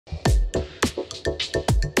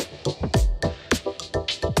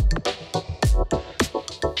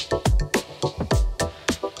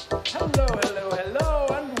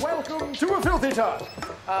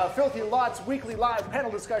Filthy Lots weekly live panel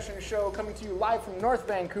discussion show coming to you live from North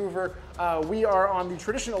Vancouver. We are on the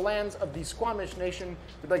traditional lands of the Squamish Nation.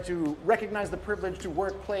 We'd like to recognize the privilege to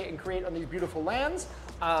work, play, and create on these beautiful lands.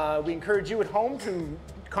 We encourage you at home to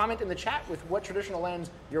comment in the chat with what traditional lands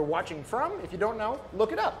you're watching from. If you don't know,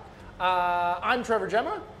 look it up. I'm Trevor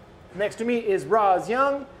Gemma. Next to me is Roz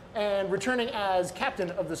Young. And returning as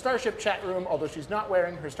captain of the Starship chat room, although she's not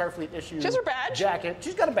wearing her Starfleet issue She has her badge? jacket.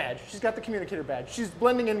 She's got a badge. She's got the communicator badge. She's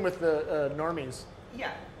blending in with the normies.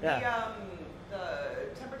 Yeah. Yeah.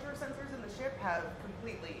 The temperature sensors in the ship have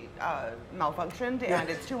completely malfunctioned, and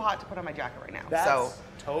it's too hot to put on my jacket right now. That's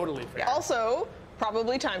totally fair. Also,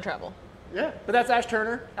 probably time travel. Yeah, but that's Ash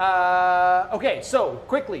Turner. Okay, so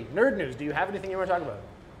quickly, nerd news. Do you have anything you want to talk about?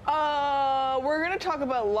 We're going to talk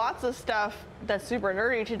about lots of stuff that's super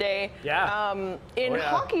nerdy today. Yeah. In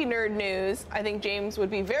hockey nerd news, I think James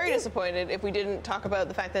would be very disappointed if we didn't talk about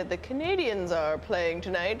the fact that the Canadians are playing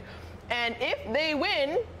tonight. And if they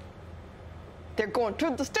win, they're going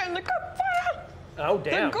to the Stanley Cup final. Oh,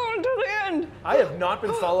 damn. They're going to the end. I have not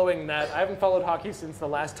been following that. I haven't followed hockey since the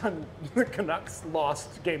last time the Canucks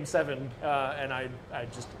lost Game 7. And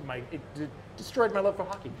it destroyed my love for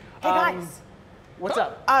hockey. Hey, guys. What's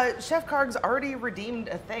up? Chef Karg's already redeemed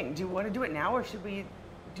a thing. Do you want to do it now, or do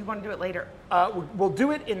you want to do it later? We'll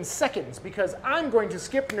do it in seconds because I'm going to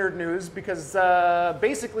skip nerd news because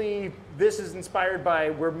basically this is inspired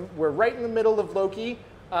by we're right in the middle of Loki.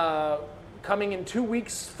 Coming in 2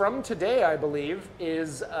 weeks from today, I believe,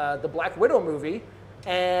 is the Black Widow movie.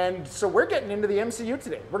 And so we're getting into the MCU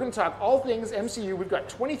today. We're going to talk all things MCU. We've got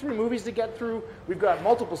 23 movies to get through. We've got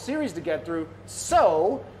multiple series to get through.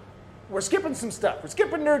 So we're skipping some stuff. We're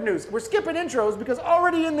skipping nerd news. We're skipping intros because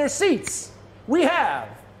already in their seats, we have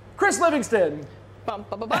Chris Livingston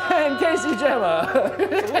and Casey Gemma.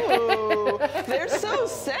 Ooh, they're so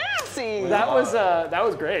sassy. That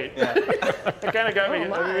was great. Yeah. It kind of got me.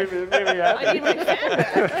 Maybe I need my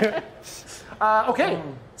fan back. Okay,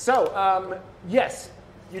 so yes,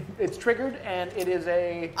 it's triggered, and it is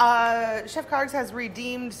a. Chef Karg's has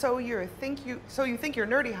redeemed. So you think you're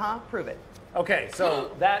nerdy, huh? Prove it. Okay,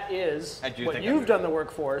 so that is what you've done the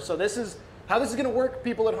work for. So this is how this is going to work,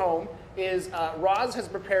 people at home, is Roz has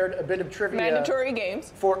prepared a bit of trivia. Mandatory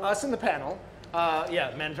games. For us in the panel.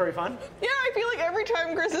 Yeah, mandatory fun. Yeah, I feel like every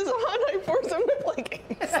time Chris is on, I force him to play games.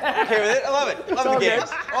 Okay with it? I love it. Love the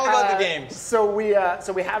games. All about the games. So we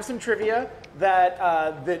have some trivia that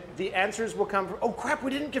the answers will come from. Oh crap!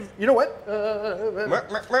 We didn't give. You know what?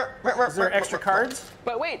 Is there extra cards?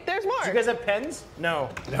 But wait, there's more. Do you guys have pens? No.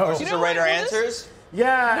 Just to write our answers.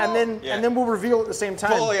 Yeah, and then we'll reveal at the same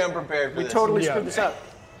time. Fully unprepared for we this. totally screwed this up.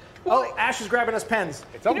 Well, Ash is grabbing us pens.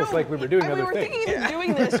 It's almost like we were doing other things. We were thinking of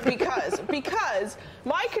doing this because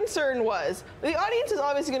my concern was the audience is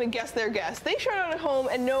obviously going to guess their guess. They shout out at home,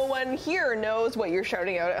 and no one here knows what you're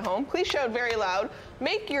shouting out at home. Please shout very loud.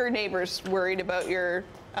 Make your neighbors worried about your,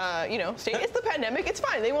 state. It's the pandemic. It's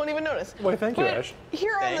fine. They won't even notice. Well, thank you, Ash.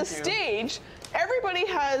 Here on the stage, everybody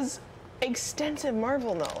has extensive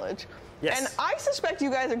Marvel knowledge. Yes. And I suspect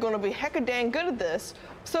you guys are going to be hecka dang good at this,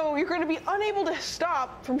 so you're going to be unable to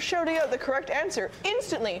stop from shouting out the correct answer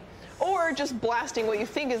instantly, or just blasting what you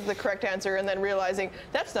think is the correct answer and then realizing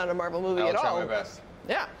that's not a Marvel movie at all. I'll try my best.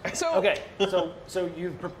 Yeah. So okay. So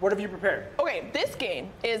what have you prepared? Okay, this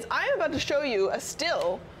game is I'm about to show you a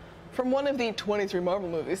still from one of the 23 Marvel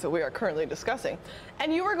movies that we are currently discussing,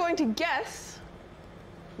 and you are going to guess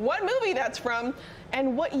what movie that's from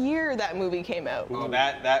and what year that movie came out. Oh,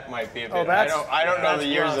 that might be a bit. I don't know the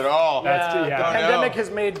years at all. The pandemic has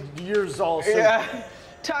made years all. Yeah.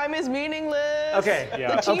 Time is meaningless. Okay.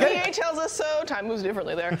 Yeah. The TVA tells us so. Time moves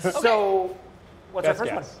differently there. Okay. So, what's our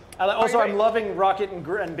first one? Also, I'm loving Rocket and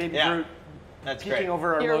Baby Groot. That's peeking great.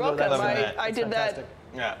 over our You're logo. welcome. I did fantastic.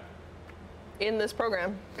 that in this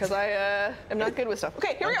program because I am not good with stuff.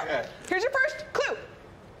 Okay, here we go. Here's your first clue.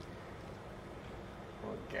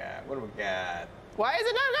 What do we got? Why is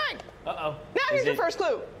it not 9? Uh-oh. Now here's your first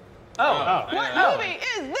clue. What movie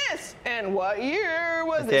is this? And what year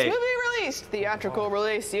was this movie released? Theatrical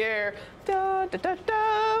release year. Da, da, da,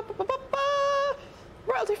 da, ba, ba, ba, ba.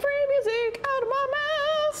 Royalty-free music out of my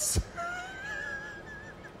mouth.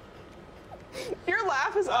 Your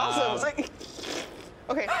laugh is awesome. It's like,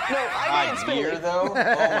 okay, no, I made it spindly. Year though? Oh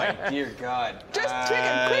my dear God. Just take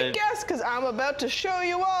a quick guess, because I'm about to show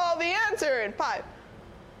you all the answer in 5,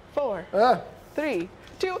 4, 3,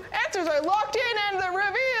 2. Answers are locked in, and the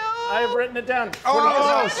reveal. I have written it down.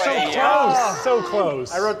 Oh, so close, so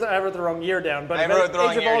close. I wrote the wrong year down, but I wrote the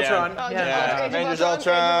wrong Age of year Ultron. down. Avengers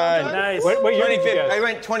Ultron. Nice. What year did you guess? I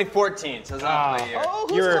went 2014, so it's not my year. Oh,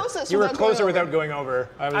 who's closest? You were without closer going over? without going over.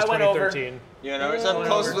 I was I went over. 2013. You know, is that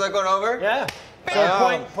close without going over? Yeah.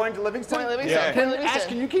 So point to Livingston. Point Livingston. Yeah. Point Livingston. Ash,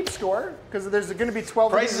 can you keep score? Because there's going to be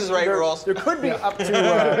 12. Price is Right rules. There could be up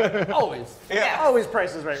to always. Yeah. Always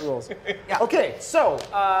Price is Right rules. Yeah. Okay, so.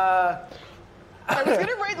 I was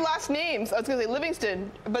gonna write last names. I was gonna say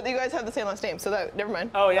Livingston, but you guys have the same last name, so that never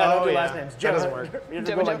mind. Oh yeah, don't do yeah. last names. That Gemma doesn't work. You have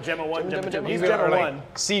to Gemma, go like Gemma 1, Gemma 2. He's Or Gemma like 1.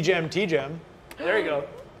 C-Gem, T-Gem. There you go.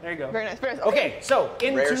 There you go. Very nice. Very nice. Okay, so Rare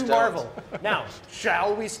into stones. Marvel. Now,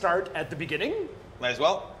 shall we start at the beginning? Might as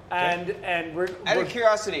well. And we're Out of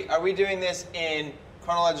curiosity, are we doing this in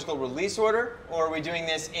chronological release order, or are we doing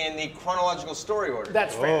this in the chronological story order?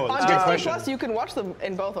 that's fair. Oh, On that's a good Disney question. Plus, you can watch them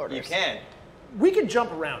in both orders. You can. We can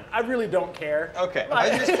jump around. I really don't care. Okay,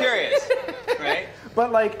 I'm just curious, right?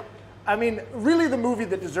 But like, I mean, really the movie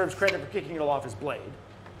that deserves credit for kicking it all off is Blade.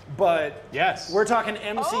 But Yes. we're talking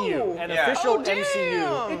MCU, Oh. an Yeah. official Oh, damn.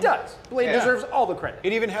 MCU. It does. Blade Yeah. deserves all the credit.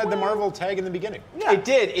 It even had the Marvel tag in the beginning. Yeah. It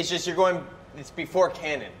did. It's just it's before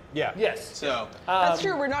canon. Yeah. Yes. So That's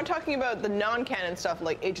true. We're not talking about the non-canon stuff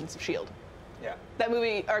like Agents of S.H.I.E.L.D. yeah, That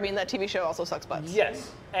movie, or I mean, that TV show also sucks butts.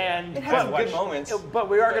 Yes. And it has some watch- good moments. but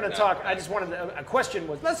we are going to no. talk. I just wanted a question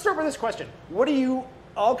was. Let's start with this question. What do you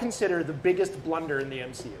all consider the biggest blunder in the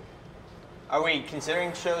MCU? Are we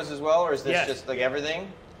considering shows as well, or is this Yes. just like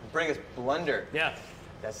everything? Bring us blunder. Yeah.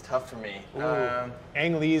 That's tough for me.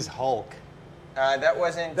 Ang Lee's Hulk. That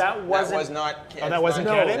wasn't. That wasn't- That was not. Oh, that wasn't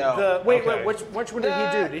No. canon? No. Wait. Okay. Which one did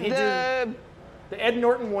he do? Did he do the Ed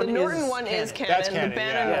Norton one? The Norton is one is canon. That's canon, The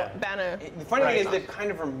yeah. Banner. The funny thing is Right. they've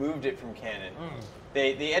kind of removed it from canon.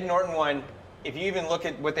 The Ed Norton one, if you even look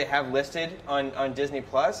at what they have listed on Disney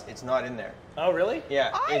Plus, it's not in there. Oh, really? Yeah,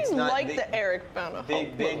 I it's not. like the Eric Bana They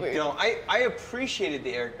Hulk movie. don't. I appreciated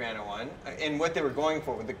the Eric Bana one and what they were going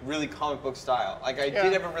for with the really comic book style. Like I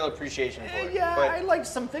did have a real appreciation for it. Yeah, but I liked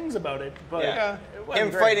some things about it, but yeah. it wasn't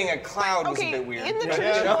Him very- fighting a cloud was a Okay, bit weird. in the Yeah.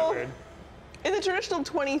 traditional, Weird. in the traditional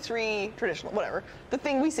 23 whatever, the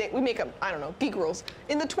thing we say we make up, I don't know, geek rules.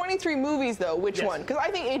 In the 23 movies though, which Yes. one? Because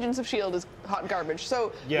I think Agents of S.H.I.E.L.D. is hot garbage.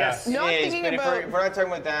 So Yes. not It is, thinking but about. if we're not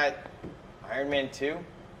talking about that, Iron Man 2.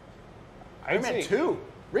 I'd Iron Man say 2.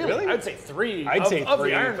 Really? Really? I'd say 3. I'd say of 3.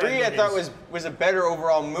 the Iron Man 3 I movies. thought was a better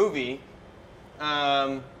overall movie.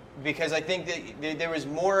 Because I think that there was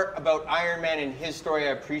more about Iron Man and his story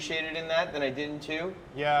I appreciated in that than I did in 2.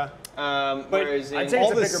 Yeah. Whereas I'd in say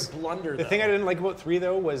all it's a this- bigger blunder. The thing I didn't like about 3,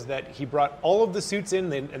 though, was that he brought all of the suits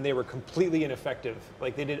in and they were completely ineffective.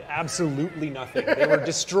 Like, they did absolutely nothing. They were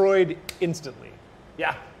destroyed instantly.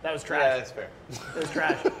 Yeah, that was trash. yeah, that's fair. It was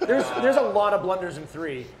trash. There's a lot of blunders in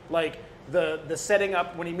 3. Like the setting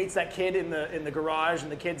up when he meets that kid in the garage and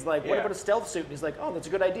the kid's like, what Yeah. about a stealth suit? And he's like, oh, that's a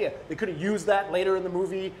good idea. They could have used that later in the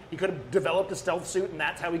movie. He could have developed a stealth suit and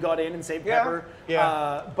that's how he got in and saved Yeah. Pepper.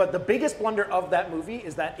 Yeah. But the biggest blunder of that movie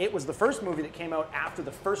is that it was the first movie that came out after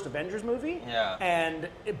the first Avengers movie. Yeah. And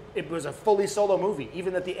it was a fully solo movie.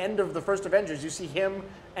 Even at the end of the first Avengers, you see him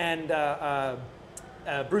and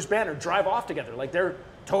Bruce Banner drive off together. Like they're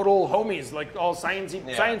total homies, like all science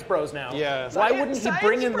bros now. Yeah. Why wouldn't he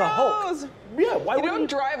bring in the Hulk? Bros. Yeah. Why You wouldn't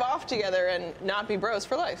don't drive off together and not be bros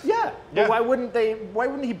for life. Yeah. Yeah. But why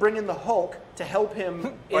wouldn't he bring in the Hulk to help him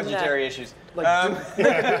in Budgetary that, issues. like,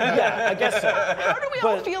 yeah, I guess so. How do we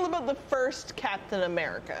all But- feel about the first Captain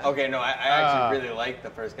America? Okay, no, I actually really liked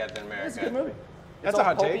the first Captain America. It's a good movie. That's It's a all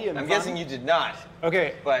hot take. pulpy and I'm fun. guessing you did not,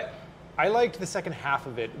 Okay. but I liked the second half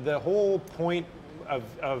of it. The whole point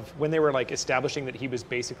of when they were like establishing that he was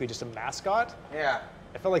basically just a mascot, yeah.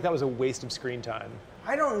 I felt like that was a waste of screen time.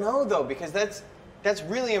 I don't know though, because that's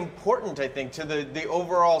really important, I think, to the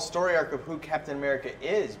overall story arc of who Captain America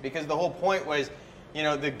is. Because the whole point was,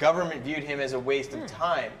 the government viewed him as a waste of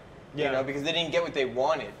time. Yeah. Because they didn't get what they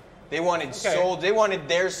wanted. They wanted they wanted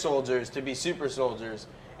their soldiers to be super soldiers.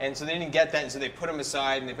 And so they didn't get that, and so they put him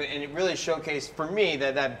aside, and it really showcased for me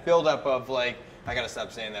that buildup of like, I gotta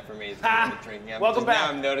stop saying that for me. It's drinking. Welcome back. Now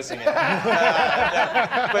I'm noticing it.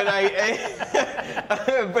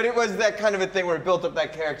 But it was that kind of a thing where it built up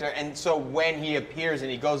that character, and so when he appears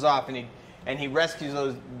and he goes off and he rescues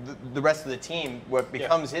the rest of the team, what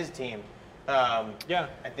becomes his team. I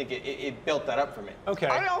think it built that up for me. Okay.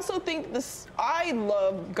 I also think I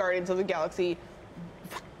love Guardians of the Galaxy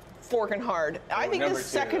forking hard. I think the number 2,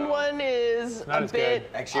 second though. one is Not a as bit.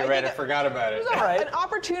 good. Actually, you're right. I forgot about it. all right. An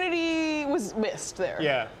opportunity was missed there.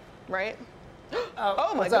 Yeah. Right?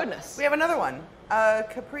 Oh my what's up? goodness. We have another one.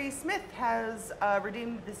 Capri Smith has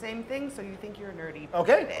redeemed the same thing, so you think you're nerdy.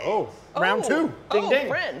 Okay. Oh. Round 2. Ding ding.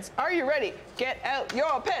 Friends, are you ready? Get out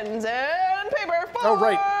your pens and paper for Oh,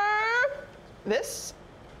 right. this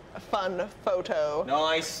fun photo.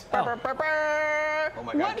 Nice. Brr, brr, brr, brr. Oh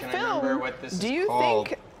my God, What can I film remember what this do is you called?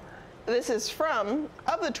 think this is from,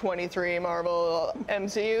 of the 23 Marvel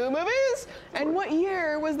MCU movies, and what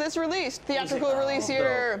year was this released? Theatrical release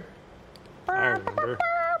year. I remember.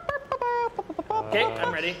 Okay,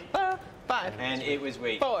 I'm ready. 5. And it was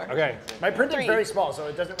 4. Okay. My print is 3, very small, so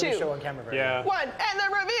it doesn't really 2, show on camera very Yeah. 1. And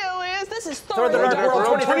the reveal is this is Thor: The Dark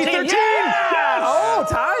World 2013. 2013. Yeah! Oh,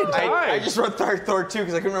 tied. I just wrote Thor 2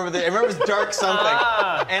 because I couldn't remember I remember it was Dark something.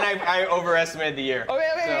 And I overestimated the year.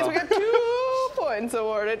 Okay, So- so we got 2 points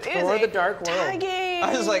awarded. It is Thor: a The Dark World. tie game.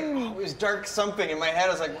 I was like, oh, it was Dark something. In my head,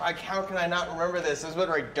 I was like, how can I not remember this? This was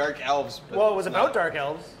like Dark Elves. But Well, it was it's about not. Dark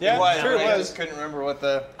Elves. Yeah, It was. sure it I was. just couldn't remember what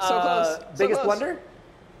the. So close. So Biggest close. blunder?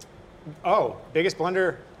 Oh, biggest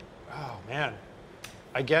blunder. Oh man,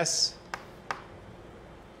 I guess.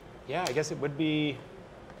 Yeah, I guess it would be.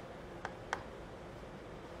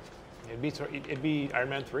 It'd be Iron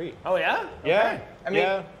Man 3. Oh, yeah? Yeah. Okay. I mean,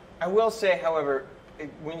 yeah. I will say, however,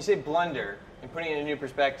 when you say blunder and putting it in a new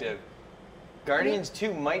perspective, Guardians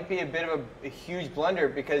 2 might be a bit of a huge blunder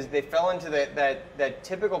because they fell into that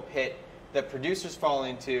typical pit that producers fall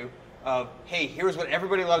into of, hey, here's what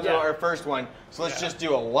everybody loved about our first one, so let's just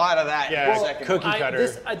do a lot of that in Yeah, the second cookie one. cutter.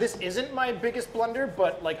 This isn't my biggest blunder,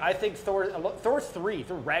 but like I think Thor 3,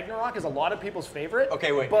 Thor Ragnarok is a lot of people's favorite.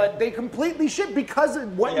 Okay, wait. But they completely shit because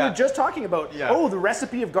of what Yeah. you're just talking about. Yeah. Oh, the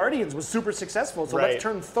recipe of Guardians was super successful, so Right. let's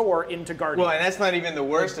turn Thor into Guardians. Well, and that's not even the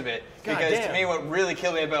worst of it, God because damn. to me, what really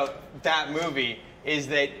killed me about that movie is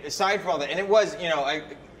that aside from all that, and it was,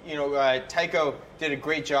 Taiko did a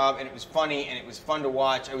great job, and it was funny, and it was fun to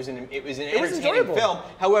watch. It was an entertaining enjoyable. film.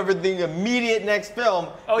 However, the immediate next film,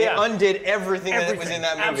 they undid everything that was in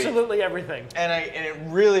that movie, Absolutely everything. and it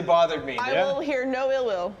really bothered me. I will hear no ill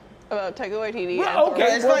will about Taika Waititi. Well, and Thor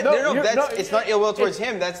okay. It's Ragnarok. Well, not, no, it's not ill will towards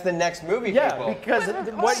him. That's the next movie, Yeah, people. because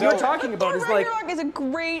what So- you're talking about Thor is like Ragnarok is a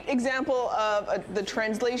great example of the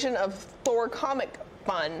translation of Thor comic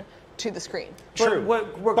fun to the screen. True.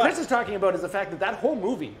 But what Chris is talking about is the fact that that whole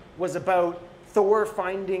movie was about Thor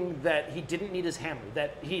finding that he didn't need his hammer,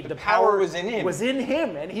 that the power was in him. was in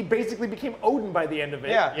him, and he basically became Odin by the end of it.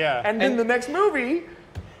 Yeah. Yeah. And then And- the next movie,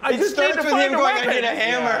 I It just starts need to with find him a going, weapon. I need a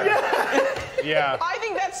hammer. Yeah. I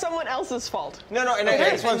think that's someone else's fault. No, and Okay,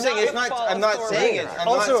 that's what I'm it's saying. not It's the not. fault I'm of not Thor saying it's. Ragnarok. I'm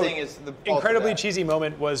Also, not saying it's the fault of incredibly that. cheesy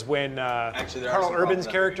moment was when Actually, there are Carl some Urban's problems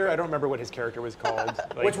there. character, I don't remember what his character was called.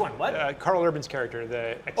 Like, Which one? What? Carl Urban's character,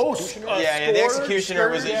 the Oh, executioner. Yeah, the Scourge, executioner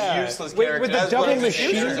was a Scourge. useless With, character. with the That's one double of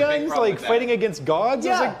machine there's a big guns, problem like with that. fighting against gods. I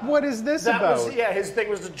was Yeah. like, what is this That about? was, his thing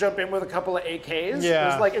was to jump in with a couple of AKs. It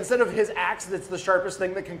Yeah. was like, instead of his axe that's the sharpest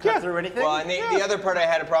thing that can cut Yeah. through anything. Well, and the other part I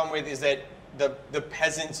had a problem with is that the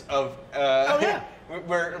peasants of yeah.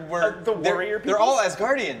 were The warrior they're all peoples?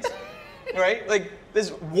 Asgardians, right? Like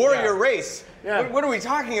this warrior race. Yeah. What are we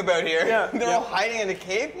talking about here? Yeah. They're Yeah. all hiding in a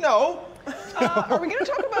cave? No. Are we going to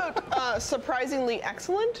talk about surprisingly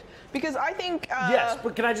excellent? Because I think Yes,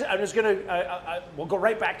 but I'm just gonna, we'll go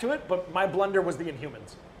right back to it, but my blunder was the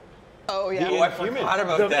Inhumans. Oh yeah. Oh, I forgot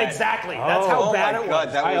about that. Exactly. That's how Oh bad my it God,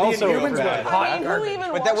 was. that I was the also Inhumans bad. was hot I mean, who garbage.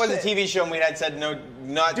 even But that was watched a it? TV show, and we had said no,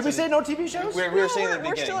 not. Did we say no TV shows? We were saying at the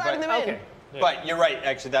We're beginning. still adding them but, in. Okay. but you're right.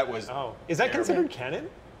 Actually, that was Oh, is that considered canon?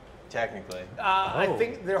 technically. I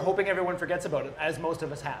think they're hoping everyone forgets about it, as most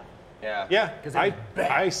of us have. Yeah. Yeah, 'Cause it was bad.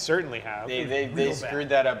 I certainly have. They real screwed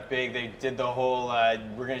bad. that up big. They did the whole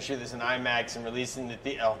we're gonna shoot this in IMAX and release it in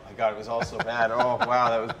the oh my god, it was all so bad. Oh wow,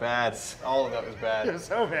 that was bad. All of that was It bad. was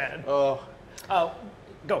so bad. Oh.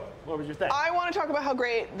 Go. What was your thing? I want to talk about how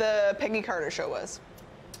great the Peggy Carter show was.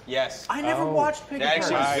 Yes. I never watched Piggy That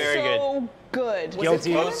actually was Carter. very good. So good.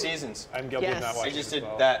 Guilty. Both seasons. I'm guilty of Yes. not I I watching. just as did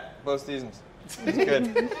well. that. Both seasons. It's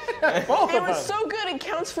good. Both It of was them. so good, it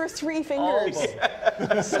counts for 3 All fingers. of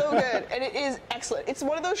them. So good, and it is excellent. It's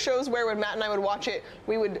one of those shows where when Matt and I would watch it,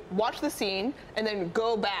 we would watch the scene and then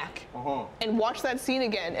go back and watch that scene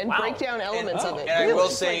again and Wow. break down elements of it. And I Really, will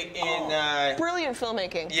it's say like, brilliant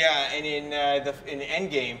filmmaking. yeah, and in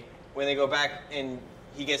Endgame when they go back and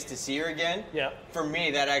he gets to see her again. Yeah. For me,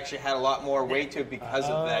 that actually had a lot more weight to it because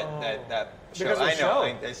of that show. Because of I the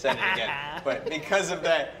know, show. I said it again, but because of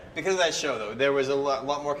that show though, there was a lot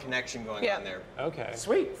more connection going Yeah. on there. Okay.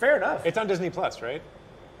 Sweet. Fair enough. It's on Disney Plus, right?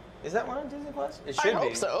 Is that one on Disney Plus? It I should be.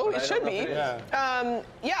 hope so. but It I should don't know if be. it is. Yeah.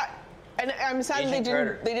 Yeah, and I'm sad Agent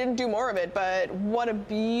Carter. they didn't do more of it, but what a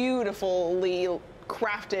beautifully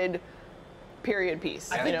crafted period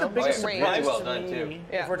piece. I you think know? the biggest Really surprise well to done, me, too.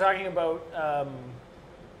 Yeah. if we're talking about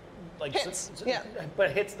like Hits, yeah.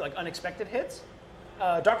 but hits like unexpected hits,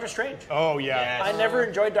 Doctor Strange. Oh yeah. Yes. I never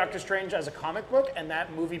enjoyed Doctor Strange as a comic book, and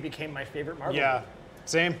that movie became my favorite Marvel. Yeah. movie.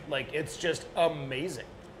 Same. Like it's just amazing.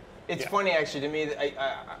 It's funny actually to me that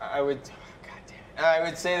I would. God damn it. I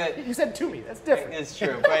would say that You said to me. That's different. it's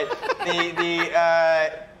true, but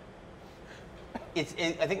I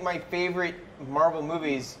think my favorite Marvel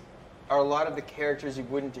movies are a lot of the characters you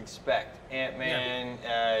wouldn't expect. Ant-Man,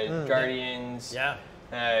 Guardians,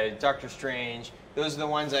 Doctor Strange. Those are the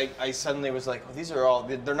ones I suddenly was like, oh, these are all,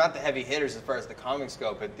 they're not the heavy hitters as far as the comics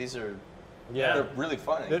go, but these are, they're really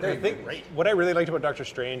fun. What I really liked about Doctor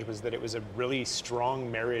Strange was that it was a really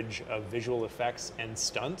strong marriage of visual effects and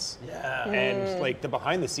stunts. Yeah. And like the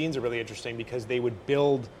behind the scenes are really interesting because they would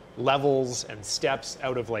build levels and steps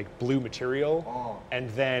out of like blue material and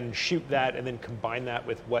then shoot that and then combine that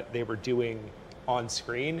with what they were doing on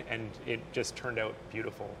screen, and it just turned out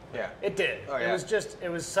beautiful. Yeah. It did. Oh, yeah. It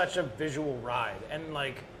was such a visual ride. And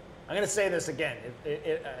like, I'm going to say this again.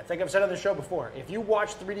 I think I've said on the show before. If you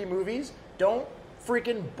watch 3D movies, don't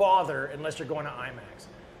freaking bother unless you're going to IMAX.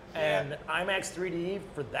 And IMAX 3D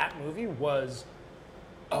for that movie was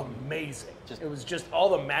amazing. It was just, all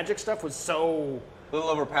the magic stuff was so... A little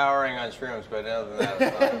overpowering on shrooms, but other than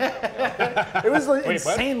that, it was fun. It was like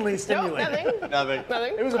insanely stimulating. Nothing.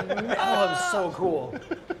 It was, it was so cool.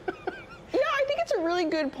 Yeah, I think it's a really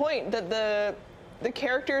good point that the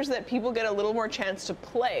characters that people get a little more chance to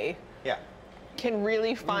play can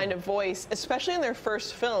really find a voice, especially in their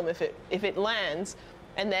first film if it lands,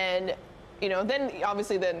 and then then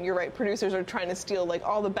obviously you're right, producers are trying to steal like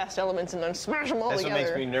all the best elements and then smash them all together.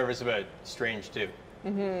 That's what makes me nervous about Strange too.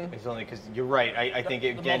 It's only because you're right. I think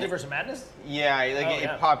the Multiverse of Madness. Yeah,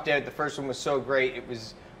 it popped out. The first one was so great. It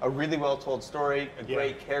was a really well told story, a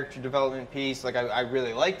great character development piece. Like I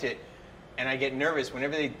really liked it, and I get nervous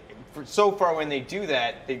whenever when they do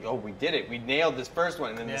that. We did it. We nailed this first one,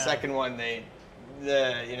 and then the second one they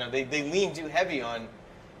lean too heavy on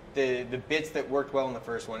the bits that worked well in the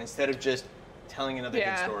first one instead of just telling another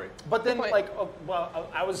good story. But then,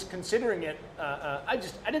 I was considering it. I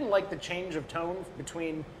didn't like the change of tone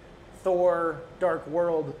between Thor, Dark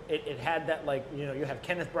World. It had that you have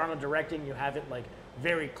Kenneth Branagh directing. You have it like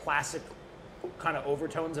very classic kind of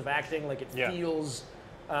overtones of acting. Like it feels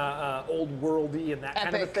old worldy and that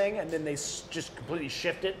kind of a thing. And then they just completely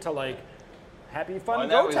shift it to like happy fun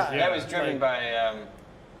go time. That was driven by.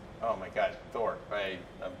 Oh my God, Thor! I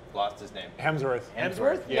lost his name. Hemsworth.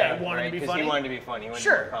 Yeah, he wanted to be funny. Because he wanted to be funny. He wanted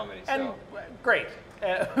to be comedy. So. And great.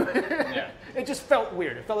 It just felt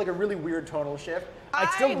weird. It felt like a really weird tonal shift. I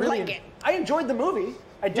enjoyed the movie.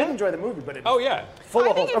 I did enjoy the movie, but it was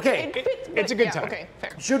full of holes. Okay, it's a good time. Okay,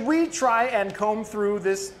 fair. Should we try and comb through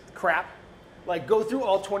this crap? Like go through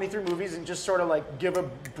all 23 movies and just sort of like give a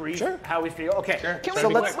brief how we feel? Okay. Sure. Can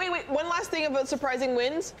we, wait, one last thing about surprising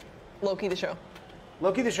wins. Loki the show.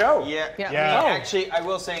 Loki the show? Yeah. Actually, I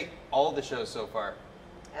will say all the shows so far.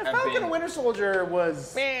 Falcon and Winter Soldier was...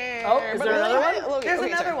 Is there another one? There's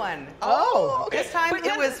another one. Okay. This time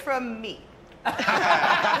it was from me.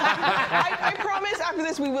 I promise after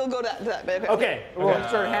this we will go to that bit. Okay. We'll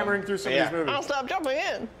start hammering through some of these movies. I'll stop jumping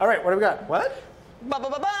in. All right, what do we got? What?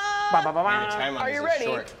 Are you ready?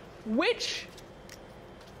 Short. Which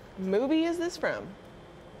movie is this from?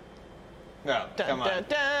 No, come on.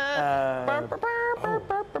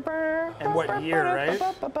 And what year, right?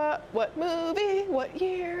 What movie? What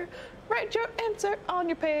year? Write your answer on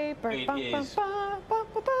your paper. It is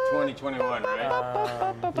 2021,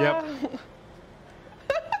 right? Yep.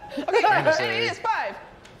 Okay, it is 5,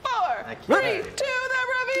 4, 3, 2, the reveal.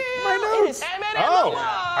 My notes. It is Ant-Man and the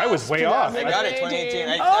Wasp. I was way off. I got it, 2018.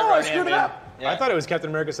 I screwed it up. I thought it was Captain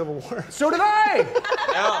America: Civil War. So did I.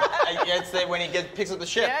 No, it's when he picks up the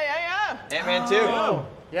ship. Yeah. Ant-Man 2. Oh.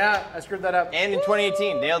 Yeah, I screwed that up. And in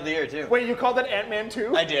 2018, nailed the year too. Wait, you called that Ant-Man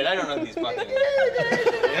 2? I did. I don't know these fucking.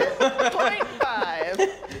 0.5.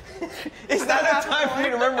 It's not enough time for you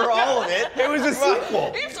to remember all of it. It was a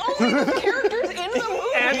sequel. It's only the characters in the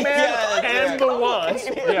movie. Ant-Man and the Wasp.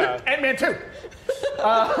 Yeah. Ant-Man 2.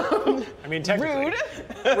 I mean, technically.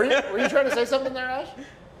 Rude. Were you trying to say something there, Ash?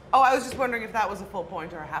 Oh, I was just wondering if that was a full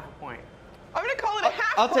point or a half a point. I'm going to call it a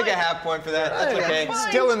half I'll point. take a half point for that. That's okay.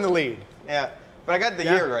 Still in the lead. Yeah. But I got the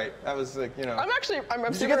year right. That was like, I'm Did you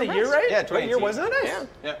super get the year impressed. right? Yeah, 2018. What year was it?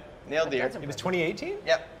 Yeah. Nailed the year. It was 2018?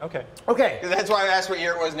 Yep. Okay. Okay. That's why I asked what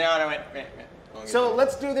year it was now, and I went, So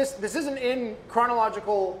let's do this. This isn't in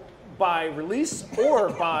chronological by release or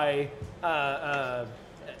by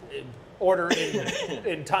order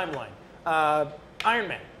in timeline. Iron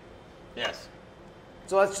Man. Yes.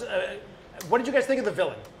 So let's. What did you guys think of the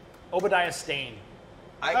villain, Obadiah Stane?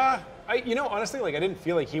 Honestly, I didn't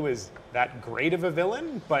feel like he was that great of a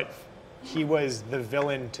villain, but he was the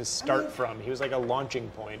villain to start from. He was like a launching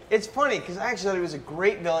point. It's funny, because I actually thought he was a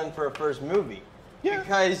great villain for a first movie. Yeah.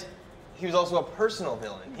 Because he was also a personal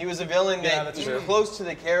villain. He was a villain that was close to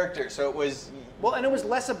the character, so it was... Well, and it was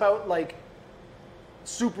less about,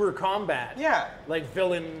 super combat. Yeah. Like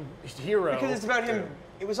villain hero. Because it's about him.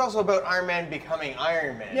 It was also about Iron Man becoming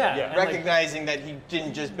Iron Man. Yeah. And Recognizing that he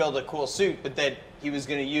didn't just build a cool suit, but that he was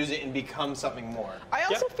going to use it and become something more. I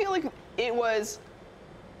also feel like it was.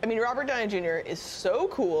 I mean, Robert Downey Jr. is so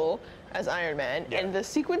cool as Iron Man, and the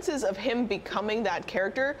sequences of him becoming that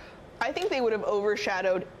character, I think they would have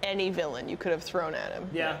overshadowed any villain you could have thrown at him.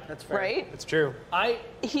 Yeah, that's fair. Right? It's true.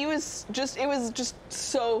 It was just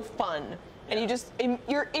so fun. And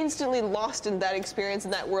you're instantly lost in that experience,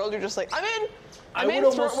 in that world. You're just like, I'm in. I'm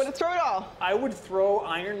in. Throw it all. I would throw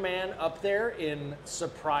Iron Man up there in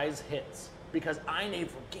surprise hits because I never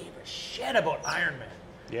gave a shit about Iron Man.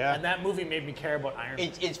 Yeah. And that movie made me care about Iron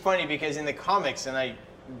Man. It's funny because in the comics, and I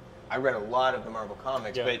read a lot of the Marvel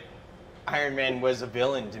comics, but Iron Man was a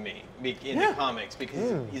villain to me in the comics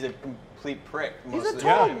because he's a complete prick most He's of a the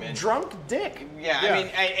total time. And drunk dick. I mean,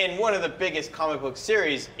 and one of the biggest comic book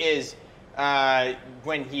series is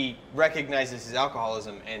when he recognizes his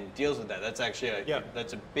alcoholism and deals with that. That's actually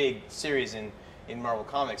that's a big series in Marvel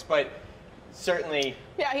Comics. But certainly...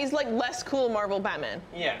 Yeah, he's like less cool Marvel Batman.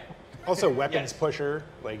 Yeah. Also, weapons pusher.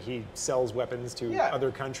 Like he sells weapons to other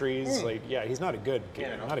countries. Like, he's not a good.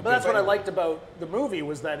 But that's what I liked about the movie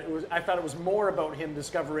was that I thought it was more about him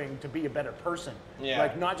discovering to be a better person. Yeah.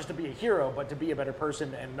 Like not just to be a hero, but to be a better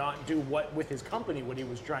person and not do with his company what he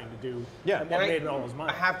was trying to do. Yeah. And what made it all his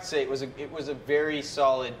money. I have to say it was a very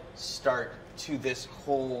solid start to this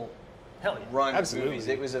whole run of movies.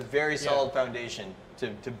 It was a very solid foundation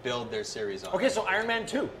to build their series on. Okay, so Iron Man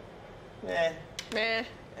 2. Meh.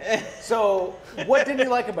 So, what did you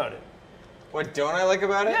like about it? What don't I like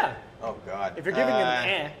about it? Yeah. Oh God. If you're giving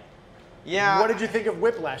it yeah. What did you think of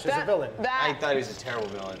Whiplash as a villain? I thought he was a terrible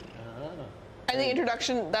villain. And the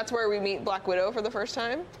introduction, that's where we meet Black Widow for the first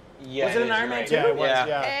time. Yeah. Was it an Iron Man 2? Yeah, it was.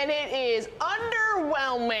 Yeah. And it is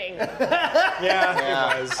underwhelming.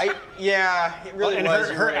 Yeah, it was. It really and was.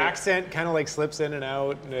 her accent kind of like slips in and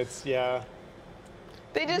out, and it's they've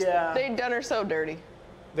done her so dirty.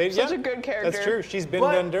 Such a good character. That's true. She's been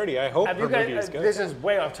done dirty. I hope her movie is good. This is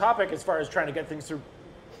way off topic as far as trying to get things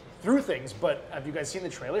through things, but have you guys seen the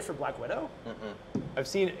trailer for Black Widow? I've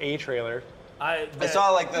seen a trailer. I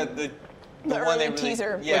saw like the one early they really,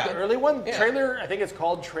 teaser. Yeah. Like the early one? Yeah. Trailer, I think it's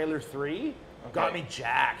called Trailer 3, got me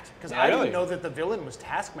jacked. Because I didn't know that the villain was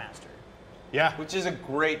Taskmaster. Yeah. Which is a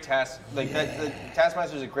great the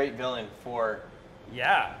Taskmaster is a great villain for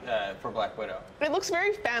Black Widow. It looks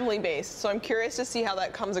very family-based, so I'm curious to see how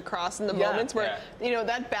that comes across in the moments where,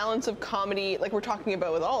 that balance of comedy, like we're talking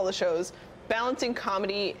about with all the shows, balancing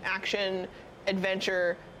comedy, action,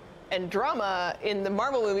 adventure, and drama in the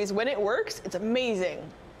Marvel movies, when it works, it's amazing.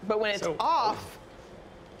 But when it's off...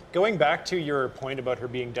 Going back to your point about her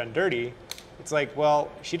being done dirty, it's like, well,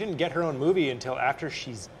 she didn't get her own movie until after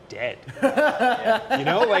she's dead.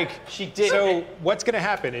 She did. So what's going to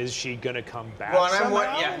happen? Is she going to come back? Well,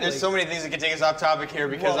 and there's so many things that can take us off topic here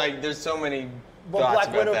because there's so many.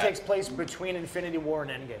 Black Widow takes place between Infinity War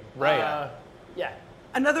and Endgame. Right.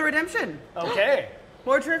 Another redemption. Okay.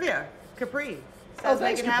 More trivia. Capri. Says Thanks,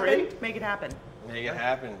 make it Capri. happen. Make it happen. Make it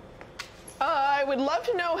happen. I would love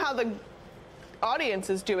to know how the audience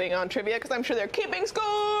is doing on trivia because I'm sure they're keeping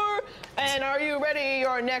score. And are you ready?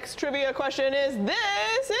 Your next trivia question is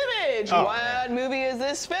this image. What movie is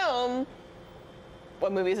this film?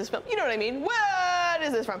 What movie is this film? You know what I mean. What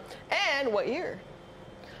is this from? And what year?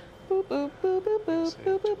 Boop, boop, boop, boop, boop,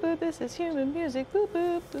 boop, boop, boop. This is human music. Boop,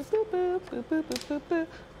 boop, boop, boop, boop, boop, boop, boop, boop.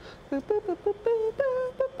 Boop, boop, boop, boop, boop,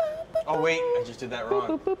 boop, boop. Oh wait, I just did that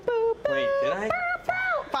wrong. Wait, did I?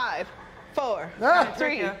 5, 4,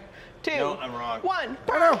 3, 2, No, I'm wrong. 1.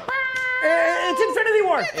 It's Infinity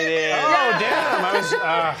War. It is. Oh, damn. I was...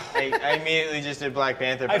 I immediately just did Black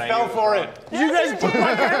Panther, but I fell for it. Did you guys do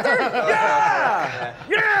Black Panther?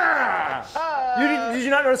 Yeah! Did you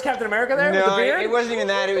not notice Captain America there with the No, beard? it wasn't even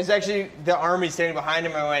that. It was actually the army standing behind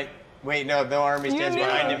him. I went, wait, no army stands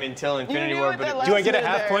behind him until Infinity War. But Do I get a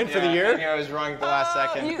half point for the year? I knew I was wrong at the last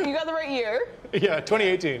second. You got the right year. Yeah,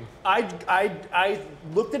 2018. I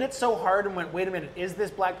looked at it so hard and went, wait a minute, is this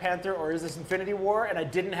Black Panther or is this Infinity War? And I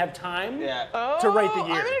didn't have time to write the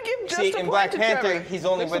year. I'm gonna give just See, a in point Black to Panther, Trevor. he's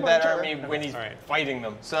only Just a with point that to army Trevor. when he's Alright. fighting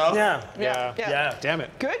them. So Yeah. Damn it.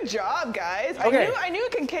 Good job, guys. Okay. I knew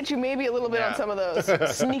it could catch you maybe a little bit on some of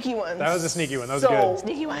those sneaky ones. That was a sneaky one. That was So- good.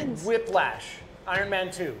 Sneaky ones. Whiplash, Iron Man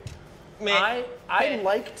 2. Man. I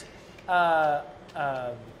liked I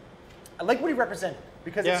like what he represented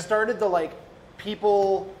because it started the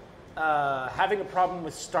people having a problem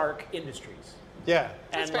with Stark Industries. Yeah.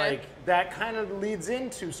 And fair. that kind of leads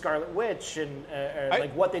into Scarlet Witch and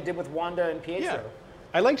what they did with Wanda and Pietro.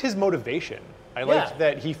 I liked his motivation. I liked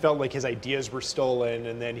that he felt like his ideas were stolen,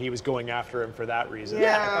 and then he was going after him for that reason.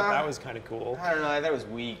 Yeah. I thought that was kind of cool. I don't know. That was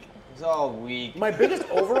weak. It's all weak. My biggest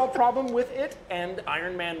overall problem with it and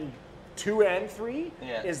Iron Man 2 and 3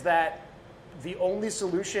 is that the only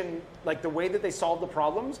solution, like the way that they solved the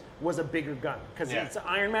problems, was a bigger gun. Because it's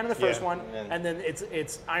Iron Man in the first one, and then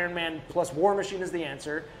it's Iron Man plus War Machine is the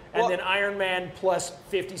answer, and then Iron Man plus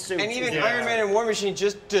 50 suits. And even Iron Man and War Machine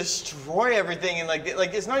just destroy everything, and like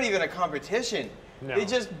it's not even a competition. No. They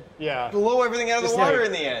just blow everything out of the water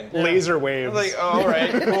in the end. Laser waves. Like, oh, all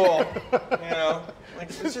right, cool. You know, like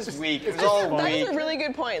it's just weak. It's all weak. That is a really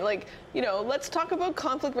good point. Like, you know, let's talk about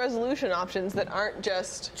conflict resolution options that aren't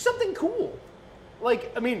just something cool.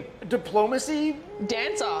 Like, I mean, diplomacy.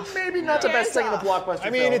 Dance off. Maybe not the best thing in the blockbuster.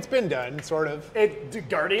 I mean, it's been done, sort of.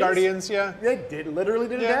 Guardians, yeah. They literally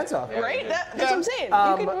did a dance off. Right? That's what I'm saying.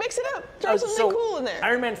 You can mix it up. Throw something cool in there.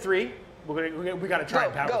 Iron Man 3. We got to try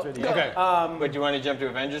and power through these. Okay. But do you want to jump to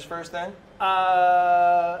Avengers first then?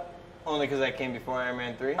 Only because that came before Iron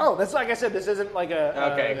Man 3? Oh, that's like I said. This isn't like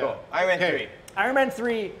a. Okay, cool. Iron Man 3. Iron Man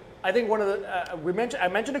 3. I think one of the I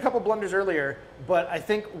mentioned a couple blunders earlier, but I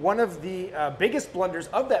think one of the biggest blunders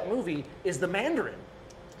of that movie is the Mandarin.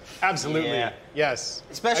 Absolutely. Yeah. Yes.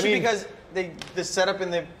 Especially because the setup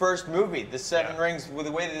in the first movie, the Seven Rings, with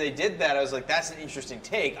the way that they did that, I was like, that's an interesting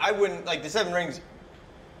take. I wouldn't like the Seven Rings,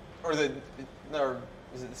 or is it the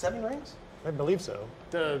Seven Rings? I believe so.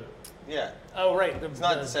 Yeah. Oh right. It's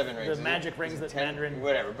not the Seven Rings. The magic rings that Mandarin.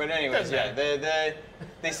 Whatever. But anyways,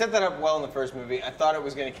 they set that up well in the first movie. I thought it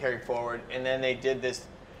was going to carry forward, and then they did this.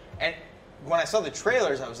 And when I saw the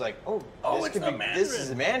trailers, I was like, this is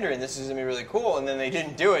the Mandarin. This is going to be really cool. And then they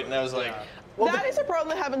didn't do it, and I was like. Well, that is a problem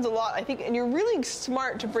that happens a lot, I think, and you're really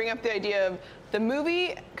smart to bring up the idea of the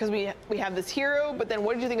movie, because we have this hero, but then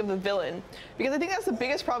what did you think of the villain? Because I think that's the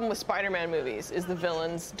biggest problem with Spider-Man movies, is the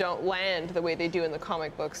villains don't land the way they do in the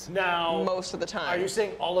comic books most of the time. Are you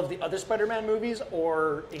saying all of the other Spider-Man movies,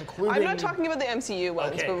 or including... I'm not talking about the MCU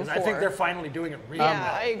ones, okay, but because before. I think they're finally doing it really well.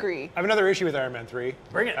 Yeah, I agree. I have another issue with Iron Man 3.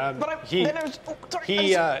 Bring it. He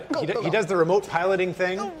does the remote piloting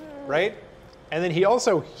thing, right? And then he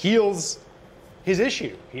also heals his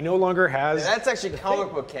issue. He no longer has... That's actually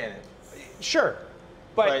comic book canon. Sure.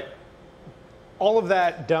 But all of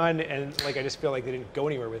that done, and like I just feel like they didn't go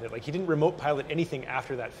anywhere with it. Like he didn't remote pilot anything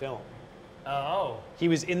after that film. Oh. He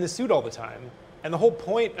was in the suit all the time. And the whole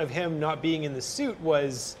point of him not being in the suit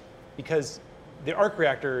was because the arc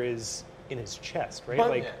reactor is in his chest,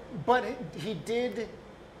 right? But he did...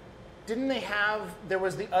 Didn't they have... There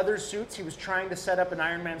was the other suits. He was trying to set up an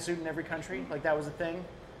Iron Man suit in every country. Like that was a thing.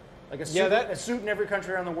 Like a suit in every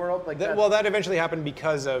country around the world. Like that. Well, that eventually happened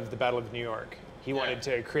because of the Battle of New York. He wanted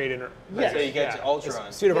to create an so you get to Ultron.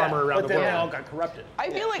 Suit of armor around the world. But then they all got corrupted. I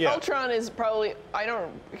feel like Ultron is probably... I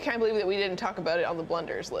can't believe that we didn't talk about it on the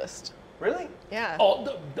blunders list. Really? Yeah.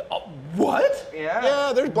 What? Yeah.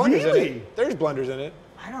 Yeah, there's blunders in it. There's blunders in it.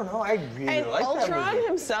 I don't know. I really And like that Ultron movie.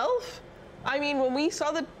 himself? I mean, when we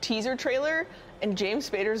saw the teaser trailer and James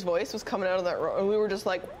Spader's voice was coming out of that room, and we were just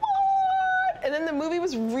like, what? And then the movie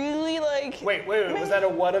was really like... Wait. Was that a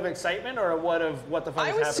what of excitement or a what of what the fuck is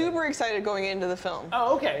happening? I was super excited going into the film.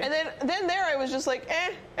 Oh, okay. And then there I was just like,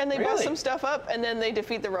 and they bust some stuff up, and then they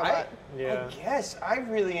defeat the robot. I guess I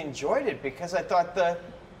really enjoyed it because I thought the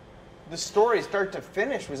story start to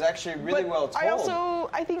finish was actually really well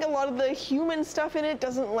told. I think a lot of the human stuff in it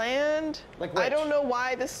doesn't land. Like which? I don't know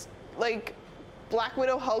why this, like, Black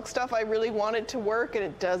Widow Hulk stuff, I really want it to work, and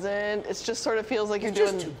it doesn't. It just sort of feels like you're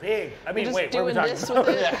doing... It's just too big. I mean, just wait, what are we doing talking this about?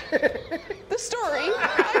 with it. The story.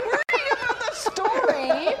 I'm worried about the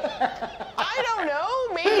story. I don't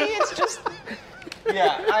know. Maybe it's just...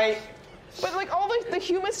 But like all the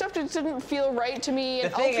human stuff just didn't feel right to me. The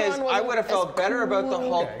thing is, I would have felt better about the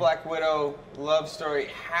Hulk Black Widow love story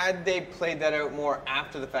had they played that out more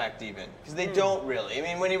after the fact, even because they don't really. I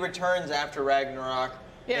mean, when he returns after Ragnarok,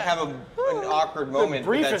 they have an awkward moment. The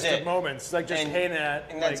briefest but that's of moments, like just hey that.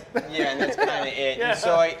 And that's and that's kind of it. And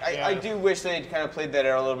so I do wish they'd kind of played that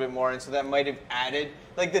out a little bit more, and so that might have added.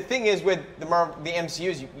 Like the thing is with the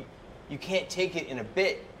MCUs, you can't take it in a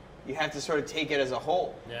bit. You have to sort of take it as a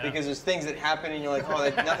whole because there's things that happen and you're like, oh,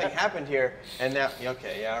 nothing happened here, and now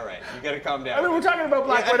all right, you got to calm down. I mean, we're talking about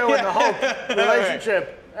Black Widow and the Hulk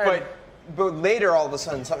relationship, but later all of a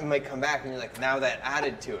sudden something might come back and you're like, now that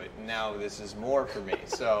added to it, now this is more for me.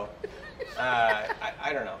 So I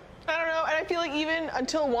don't know. I don't know, and I feel like even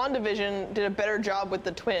until WandaVision did a better job with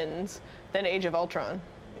the twins than Age of Ultron.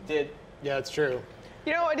 It did. Yeah, it's true.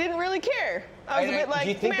 You know, I didn't really care. I was a bit like, do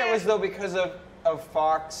you think that was though because of of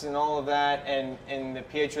Fox and all of that, and the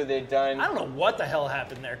Pietro they'd done. I don't know what the hell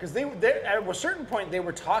happened there, because they at a certain point they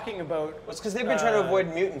were talking about. Well, it's because they've been trying to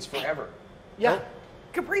avoid mutants forever. Yeah.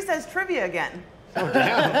 Capri says trivia again.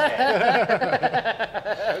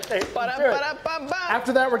 Okay, Ba-da-ba-da-ba-ba.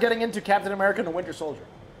 after that, we're getting into Captain America and the Winter Soldier.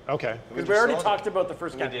 Okay. Because we already Soldier. talked about the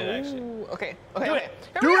first We Captain. did actually. Ooh, okay. Here Do we it.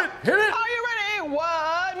 go. Do Here we it. go. Hit it. Are you ready?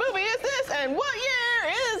 What movie is this, and what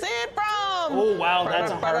year is it from? Oh wow,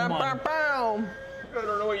 that's a hard one. Ba-da-ba-da-ba-ba. I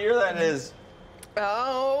don't know what year that is.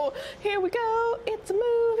 Oh, here we go. It's a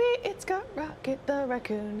movie. It's got Rocket the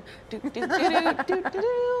Raccoon. Do do do do do do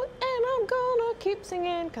do. And I'm gonna keep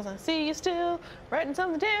singing because I see you still writing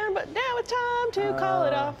something down. But now it's time to call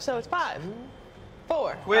it off. So it's 5,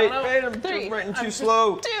 4, Wait, know. wait, I'm 3, writing too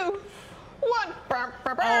slow. 2, 1. Oh,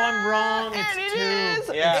 I'm wrong. And It's it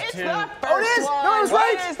 2. is. Yeah. It's Two. the Oh, it first is. one. No, I was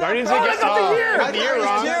right. It is the Guardians first of the I got the one. year. I got the year wrong.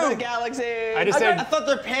 Guardians of the Two. Galaxy. I just I said thought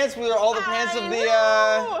their pants were all the pants of the.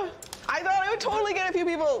 know. I thought I would totally get a few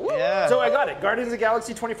people. Woo. Yeah. So I got it. Guardians of the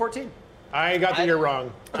Galaxy 2014. I got the year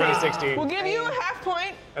wrong. 2016. We'll give you a half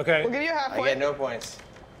point. Okay. We'll give you a half I point. get no points.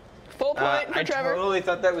 Full point for I Trevor. totally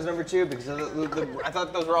thought that was number 2 because I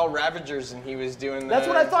thought those were all Ravagers and he was doing the. That's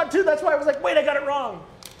what I thought too. That's why I was like, wait, I got it wrong.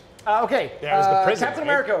 Okay. Yeah, it was the prison. Captain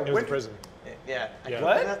right? America. It was the Winter- prison. Yeah. Yeah.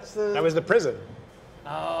 What? That's the. That was the prison.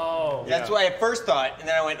 Oh. That's Yeah. why I first thought, and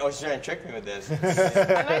then I went, "Oh, she's trying to trick me with this." And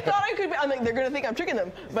I thought I could be. I'm like, they're gonna think I'm tricking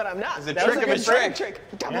them, but I'm not. It's a That trick was of a good trick.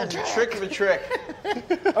 trick. Double trick. Trick of a trick.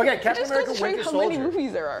 Okay, Captain Just America goes to show you Winter how many Soldier.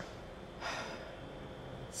 movies there are.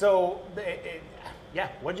 So, yeah,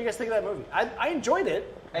 what did you guys think of that movie? I enjoyed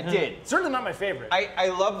it. I did. Certainly not my favorite. I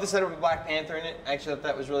love the setup of Black Panther in it. I actually thought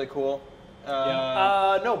that was really cool.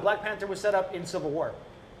 No, Black Panther was set up in Civil War.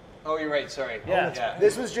 Oh, you're right. Sorry. Yeah. Yeah.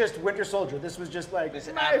 This was just Winter Soldier. This was just like, This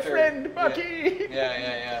my after- friend Bucky.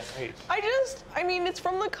 Yeah. I mean, it's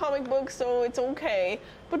from the comic book, so it's okay.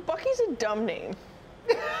 But Bucky's a dumb name.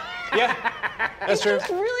 Yeah. That's true. It's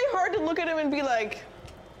really hard to look at him and be like,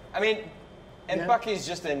 I mean, and Yeah. Bucky's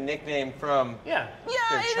just a nickname from. Yeah. yeah,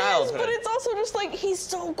 Their it is, childhood. but it's also just like he's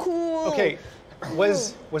so cool. Okay.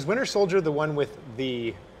 Was Winter Soldier the one with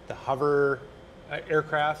the hover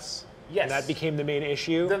aircrafts? Yes. And that became the main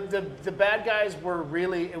issue? The bad guys were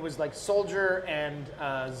really, it was like Soldier and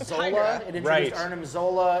Zola. Hydra. It introduced Right. Arnim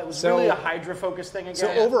Zola. It was So- really a Hydra-focused thing again. So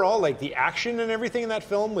overall, like the action and everything in that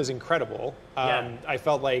film was incredible. Yeah. I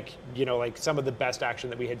felt like, like some of the best action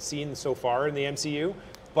that we had seen so far in the MCU.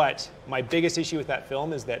 But my biggest issue with that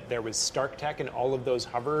film is that there was Stark tech in all of those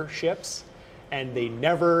hover ships, and they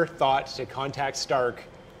never thought to contact Stark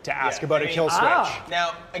to ask Yeah, about I a mean- kill switch.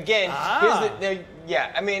 Now, again,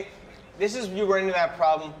 I mean, this is you run into that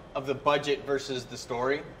problem of the budget versus the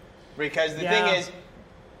story, because the Yeah. thing is,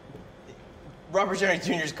 Robert Downey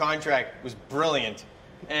Jr.'s contract was brilliant,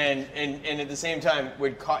 and at the same time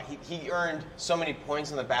he earned so many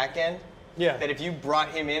points on the back end. Yeah. That if you brought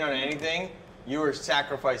him in on anything, you were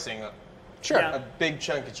sacrificing Sure. Yeah. a big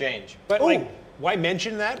chunk of change. But like, why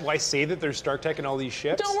mention that? Why say that there's Stark tech in all these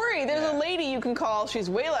ships? Don't worry, there's Yeah. a lady you can call. She's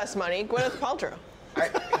way less money. Gwyneth Paltrow.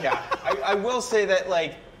 I will say that,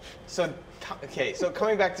 like, so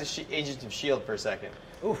coming back to Agents of S.H.I.E.L.D. for a second.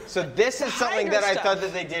 So this is something Hydra that I stuff. thought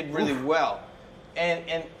that they did really well.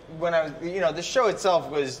 And when I was, the show itself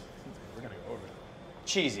was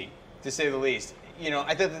cheesy, to say the least. I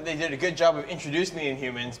thought that they did a good job of introducing the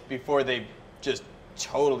Inhumans before they just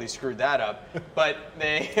totally screwed that up. But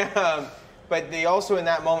they also, in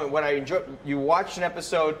that moment, what I enjoyed, you watched an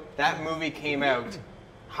episode, that movie came out,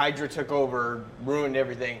 Hydra took over, ruined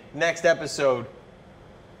everything. Next episode,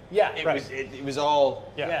 Yeah. it was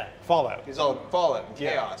all Yeah. Fallout. it was all fallout and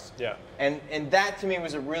chaos. Yeah. And that to me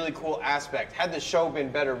was a really cool aspect. Had the show been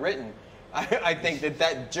better written, I think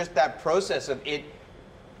that process of it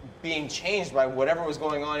being changed by whatever was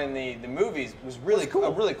going on in the movies was really cool.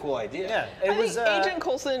 a really cool idea. Yeah. I It was. think Agent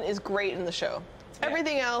Coulson is great in the show.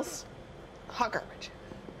 Everything else, hot garbage.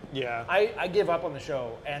 Yeah. I give up on the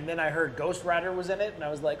show, and then I heard Ghost Rider was in it, and I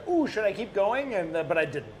was like, "Ooh, should I keep going?" But I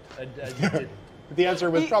didn't. I didn't. The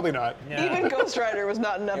answer was probably not. Yeah. Even Ghost Rider was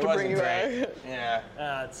not enough It to wasn't bring you great. out.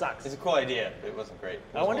 Yeah. It sucks. It's a cool idea, but it wasn't great.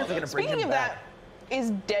 I wonder if they're gonna bring Speaking him of back. that,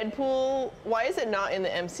 is Deadpool? Why is it not in the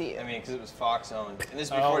MCU? I mean, because it was Fox owned, and this is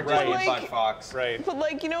before right. Disney Like- bought Fox. Right. But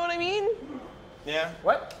like, you know what I mean? Yeah.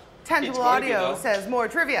 What? Tangible It's going to be, Audio though. says more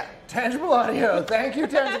trivia. Tangible audio. Thank you,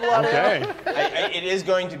 Tangible audio. Okay. It is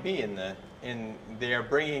going to be they are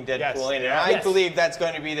bringing Deadpool Yes, in, they and are. I Yes. believe that's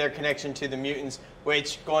going to be their connection to the mutants,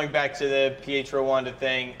 which, going back to the Pietro Wanda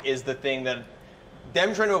thing, is the thing that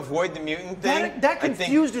them trying to avoid the mutant thing. That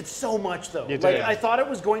confused it so much, though. It Like did. I thought it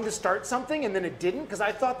was going to start something, and then it didn't, because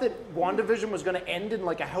I thought that WandaVision was going to end in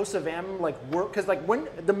like a House of M work. Because like when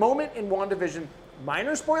the moment in WandaVision,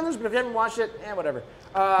 minor spoilers, but if you haven't watched it, whatever.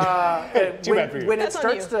 Too bad for you. When it That's on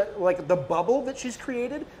starts to like the bubble that she's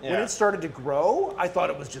created, when Yeah. it started to grow, I thought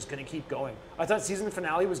it was just going to keep going. I thought season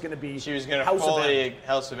finale was going to be She was going to House of M. fully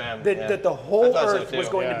House of M. That the I whole thought so Earth too. was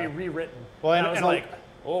going to Yeah. be rewritten. Well, and I was and like,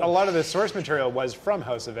 a lot of the source material was from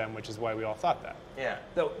House of M, which is why we all thought that. Yeah.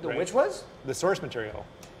 the Right. which was? The source material.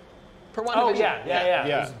 For one Oh division. yeah.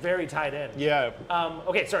 Yeah. It was very tied in. Yeah.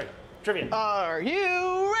 Okay, sorry. Trivia. Are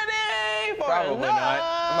you ready for Probably not.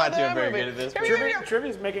 I'm not doing very another good at this. movie? Here we go. Trivia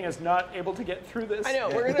is making us not able to get through this. I know.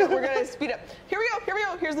 We're gonna speed up. Here we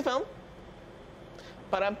go. Here's the film.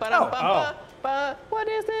 Ba-dum-ba-dum-ba-ba. What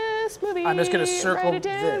is this movie? I'm just gonna circle Write it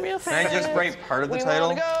down this. real Can I fast. just write part of the We title?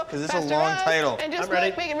 wanna go 'Cause it's a faster, long Roz, title. And just I'm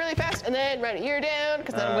ready. make it really fast, and then write a year down,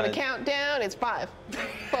 because then I'm gonna count down. It's 5,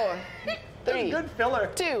 4, 3, Good filler.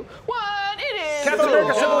 2, 1. It is. Captain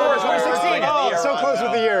America Civil War I 2016. got the Oh, year so wrong, close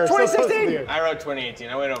with the though. year. So close with the 2016. year. I wrote 2018.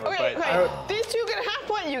 I went over, Okay, but these two get a half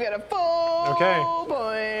point. You get a full Okay.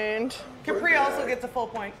 point. Capri also gets a full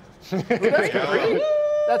point.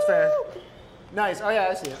 That's fair. Nice. Oh yeah,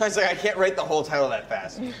 I see it. I was like, I can't write the whole title that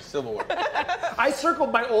fast. Civil War. I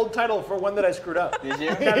circled my old title for one that I screwed up. Did you?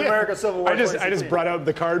 Captain America Civil War. I just 2016. brought out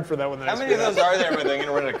the card for that one. That How I many of screwed those up. are there where they're going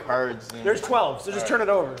to run out of cards? And- There's 12, so just turn it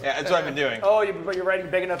over. Yeah, that's what I've been doing. Oh, but you're writing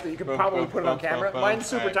big enough that you could Boom, probably boom, put it on boom, camera. boom, Mine's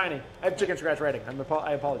boom. super Alright. tiny. I have chicken scratch writing.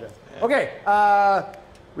 I apologize. Okay,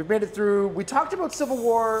 we've made it through. We talked about Civil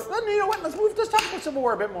War. Well, you know what? Let's talk about Civil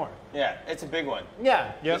War a bit more. Yeah, it's a big one.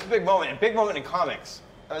 Yeah. Yep. It's a big moment. A big moment in comics.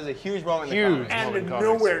 That was a huge moment in the Huge. comics. And Moment in comics.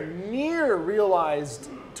 nowhere near realized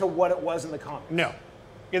to what it was in the comics. No.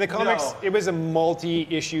 In the comics, No. it was a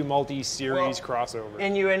multi-issue, multi-series crossover.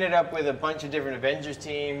 And you ended up with a bunch of different Avengers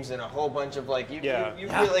teams and a whole bunch of like, you Yeah.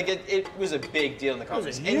 feel like it was a big deal in the was a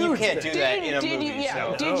comics. And you huge can't thing. do that in a movie. you, yeah,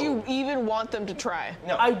 so. did you even want them to try?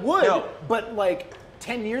 No. I would, No. but like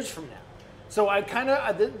 10 years from now. So I kind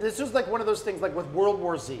of, this was like one of those things like with World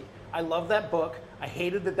War Z. I love that book. I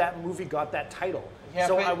hated that movie got that title. Yeah,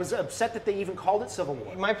 so but- I was upset that they even called it Civil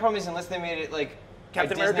War. My problem is unless they made it like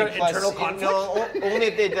Captain a Disney America Plus, internal conflict? No, only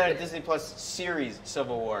if they'd done a Disney Plus series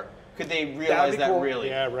Civil War could they That'd realize be that cool. really.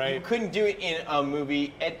 Yeah, right. You couldn't do it in a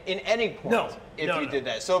movie in any point No, if no, you no. did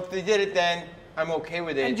that. So if they did it then, I'm okay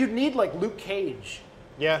with it. And you'd need like Luke Cage.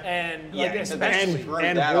 yeah. And yeah, like so they especially. screwed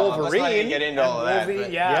and that all up. Let's not even Wolverine. get into all of that. Wolverine,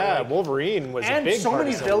 but- yeah. like- Wolverine was a and big so part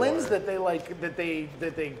many of Civil villains War.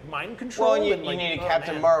 that they mind control. Well, and you and like, need a oh,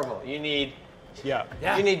 Captain man. Marvel. You need Yeah.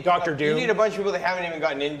 Yeah. you need Dr. Doom. You need a bunch of people that haven't even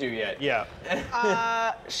gotten into yet. Yeah.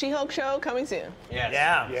 She-Hulk show coming soon. Yes.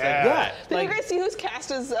 Yeah. Yeah. Yeah. Did Like, you guys see who's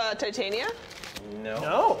cast as Titania? No.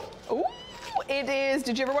 no. Ooh, it is.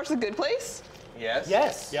 Did you ever watch The Good Place? Yes.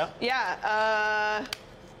 Yes. Yeah. Yeah.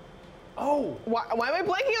 Oh, Why am I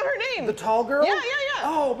blanking on her name? the tall girl? Yeah.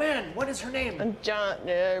 Oh man, what is her name? John.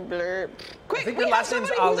 Blur. Quick, think we her have last name's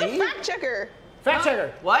somebody who's Ali. a fact checker. Fact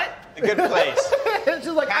checker. What? The Good Place. She's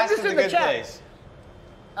like, I'm Cast just in in the the Good chat. Place.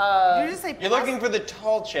 Did you just say You're looking for the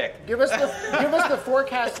tall chick. Give us the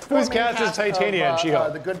forecast. Who's full name cast as Titania of, in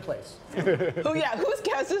She-Hulk? The Good Place. Who's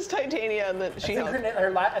cast as Titania and the I think She-Hulk?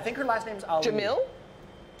 I think her last name's Ali. Jamil?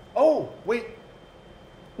 Oh wait,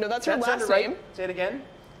 No, that's her that sounded last right. name. Say it again.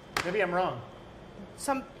 Maybe I'm wrong.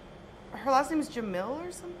 her last name is Jamil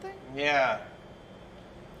or something? Yeah.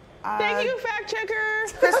 Thank you, fact checker.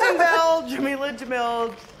 Kristen Bell, Jamila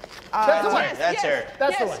Jamil. That's the one. Yes, That's yes, her.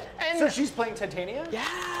 That's the yes. one. And So she's playing Titania. yeah,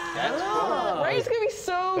 That's cool. right. It's gonna be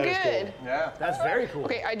so That is good. cool. Yeah. That's very cool.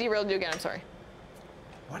 Okay, I derailed you again. I'm sorry.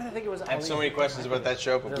 Why did I think it was? I have so many questions about that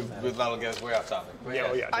show, but that'll get us way off topic. But Yeah,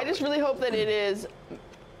 oh, yeah. I just really hope that it is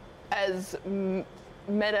as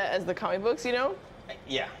meta as the comic books. You know?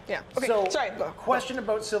 Yeah. Yeah. Okay. So, sorry. Go. question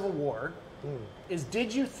about Civil War is: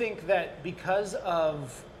 did you think that because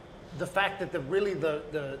of the fact that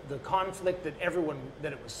the conflict that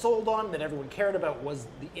it was sold on, that everyone cared about, was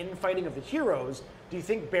the infighting of the heroes? Do you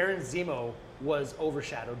think Baron Zemo was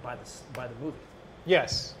overshadowed by the movie?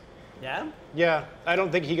 Yes. Yeah. Yeah. I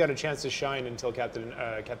don't think he got a chance to shine until Captain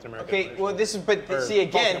America. Okay, Winter well, this is, but Or see, Falcon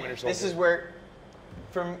again, Winter this Soldier. is where,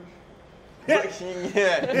 from,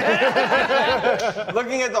 yeah.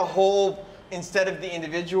 Looking at the whole instead of the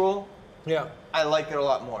individual, Yeah. I like it a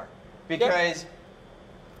lot more because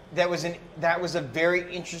that was a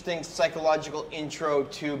very interesting psychological intro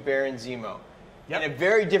to Baron Zemo. Yep. In a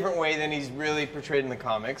very different way than he's really portrayed in the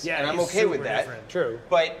comics, Yeah, and I'm he's okay with super that. different. True.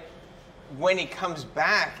 But when he comes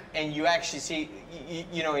back and you actually see,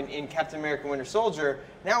 in Captain America Winter Soldier,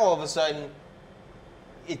 now all of a sudden,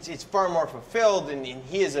 it's far more fulfilled, and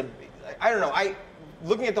he is I don't know.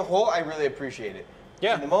 Looking at the whole, I really appreciate it.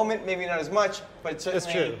 Yeah. In the moment, maybe not as much, but it's certainly.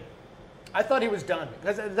 That's true. I thought he was done.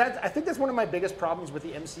 I think that's one of my biggest problems with the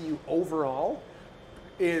MCU overall,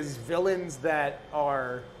 is villains that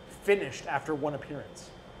are finished after one appearance.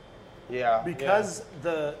 Yeah. Because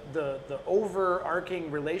the overarching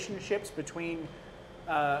relationships between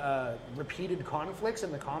repeated conflicts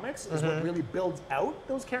in the comics is what really builds out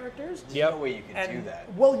those characters. There's no way you can do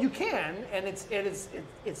that. Well, you can, and it's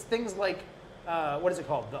things like what is it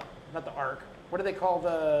called? Not the arc. What do they call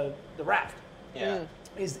the raft? Yeah.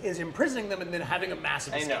 Is imprisoning them and then having a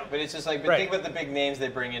massive escape. I know, but it's just like, Right. think about the big names they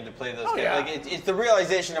bring in to play those. Oh, games. yeah. Like it's the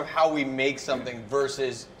realization of how we make something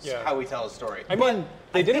versus Yeah. how we tell a story. I mean,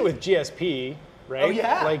 they did it with GSP, right? Oh,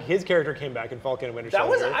 yeah. Like his character came back in Falcon and Winter That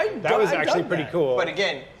was- Soldier. I actually dug pretty that. cool. But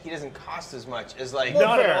again, he doesn't cost as much as like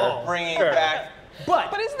Not at all. bringing Fair. back.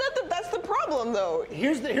 But But isn't that's the problem, though?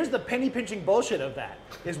 here's the penny pinching bullshit of that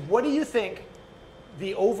is, what do you think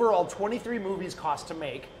the overall 23 movies cost to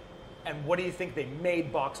make, and what do you think they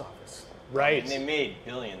made box office? right. And they made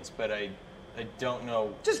billions, but I don't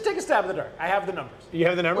know. Just take a stab in the dark. I have the numbers. You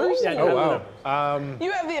have the numbers? Yeah, I oh, have wow. the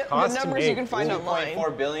You have the Cost to numbers you make. can find online.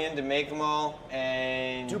 2.4 billion to make them all,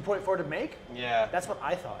 and 2.4 to make? yeah. That's what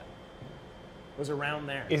I thought. It was around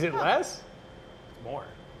there. Is it less? More.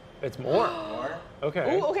 It's more. more.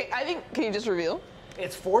 Okay. Ooh, okay. I think. Can you just reveal?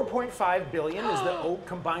 It's 4.5 billion is the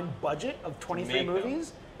combined budget of 23 Make them.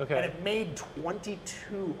 movies. Okay. And it made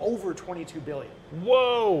over 22 billion.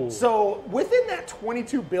 Whoa. So within that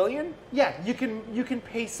 22 billion, yeah, you can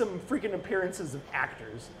pay some freaking appearances of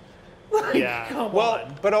actors. Like, Yeah. come well,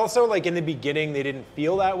 on. but also like in the beginning, they didn't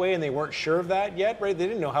feel that way and they weren't sure of that yet, right? They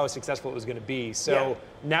didn't know how successful it was going to be. So Yeah.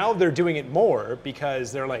 now they're doing it more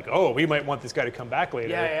because they're like, oh, we might want this guy to come back later.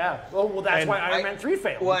 Yeah. Well, that's And why Iron Man 3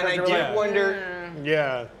 failed. Well, and I because do they were like, wonder,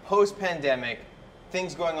 Yeah. post-pandemic,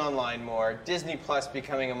 things going online more, Disney Plus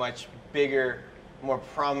becoming a much bigger, more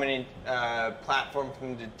prominent platform for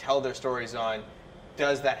them to tell their stories on.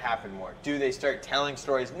 Does that happen more? Do they start telling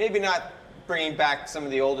stories? Maybe not bringing back some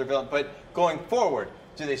of the older villains, but going forward,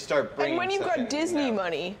 do they start bringing? And when you've stuff got in Disney now?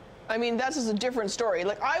 money, I mean, that's just a different story.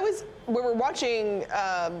 Like we were watching,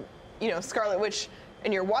 Scarlet Witch,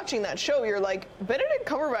 and you're watching that show, you're like, Benedict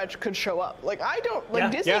Cumberbatch could show up. Like Yeah.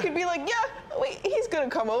 Disney Yeah. could be like, yeah, wait, he's gonna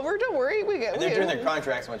come over. Don't worry, we get. And they're doing their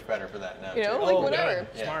contracts much better for that now. You know, too. like oh, whatever. good.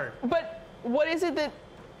 Yeah. Smart. But what is it that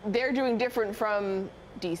they're doing different from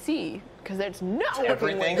DC? Because it's not working.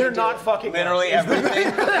 Everything. They're not fucking Literally up.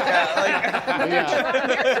 everything. Yeah,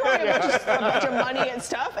 They're throwing a bunch of money at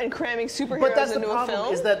stuff and cramming superheroes But that's the into a problem,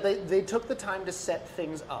 film. is that they took the time to set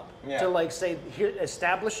things up. Yeah. To like say, here,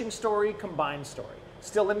 establishing story, combined story.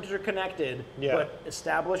 Still interconnected, Yeah. but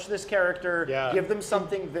establish this character, Yeah. give them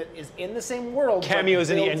something that is in the same world. but Cameos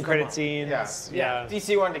in the builds end them credit up. scenes. Yeah.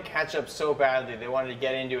 DC wanted to catch up so badly. They wanted to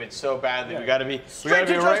get into it so badly. Yeah. We got to be Straight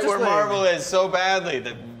to right Justice where League. Marvel is so badly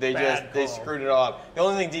that they Bad they call. screwed it all up. The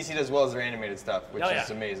only thing DC does well is their animated stuff, which Oh, yeah. is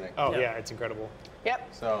amazing. Oh, Yeah. yeah, it's incredible. Yep.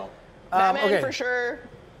 So, Batman okay. for sure.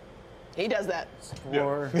 He does that.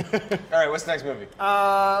 Or, all right, what's the next movie?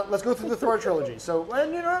 let's go through the Thor trilogy. So,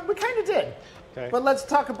 and, we kind of did. Okay. But let's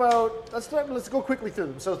talk about, let's go quickly through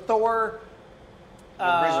them. So Thor,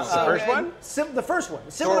 The original. The first Okay. one? the first one.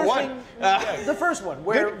 Similar one. thing, the first one,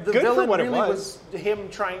 where Good- the good for villain what it really was. was him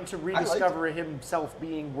trying to rediscover himself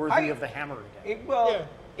being worthy of the hammer again.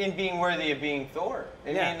 In being worthy of being Thor.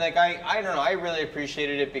 I Yeah. mean, like, I don't know. I really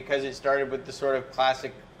appreciated it because it started with the sort of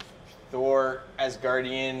classic Thor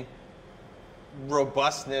Asgardian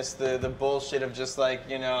robustness, the bullshit of just like,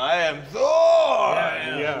 I am Thor!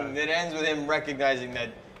 Yeah. And it ends with him recognizing that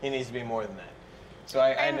he needs to be more than that. So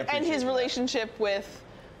I And appreciate his that. relationship with,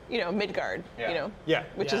 Midgard. Yeah. Yeah.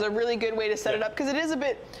 Which Yeah. is a really good way to set it Yeah. up, because it is a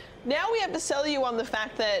bit. Now we have to sell you on the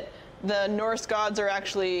fact that the Norse gods are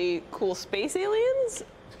actually cool space aliens,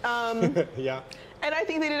 Yeah. and I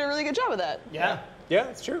think they did a really good job of that. Yeah, Yeah,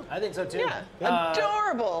 it's true. I think so too. Yeah,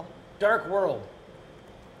 adorable. Dark World.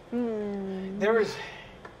 There was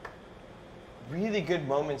really good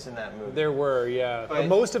moments in that movie. There were, yeah. But-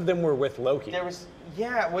 Most of them were with Loki. There was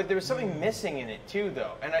something missing in it too,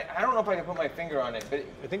 though, and I don't know if I can put my finger on it, but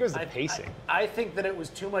I think it was the pacing. I think that it was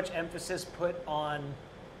too much emphasis put on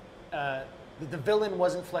that the villain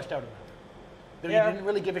wasn't fleshed out enough. That Yeah. You didn't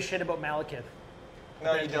really give a shit about Malekith.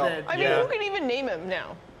 no, you don't. I mean, Yeah. who can even name him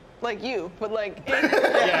now? Like you, but like.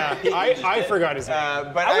 Yeah, I forgot his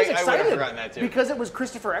name. But I was I would have excited forgotten that too. because it was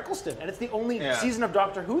Christopher Eccleston, and it's the only Yeah. season of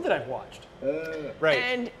Doctor Who that I've watched. Right.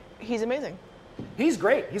 And he's amazing. He's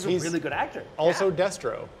great. He's a He's- really good actor. Also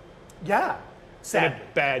Destro. Yeah. Sad. In a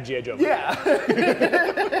bad G.I. Joe. Yeah.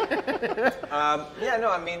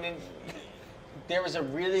 I mean, there was a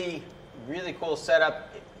really, really cool setup.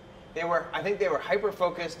 I think they were hyper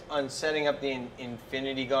focused on setting up the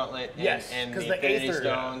Infinity Gauntlet and the Infinity Aether,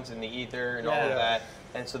 Stones and the Ether and all of that,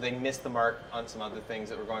 and so they missed the mark on some other things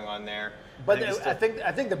that were going on there. But I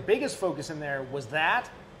think the biggest focus in there was that,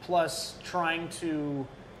 plus trying to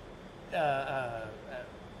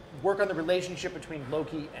work on the relationship between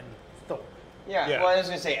Loki and Thor. Yeah, well, I was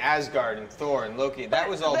going to say Asgard and Thor and Loki. That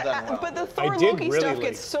was all done well. But the Thor-Loki stuff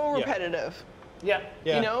gets so repetitive. Yeah.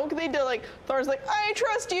 You know, they did like, Thor's like, I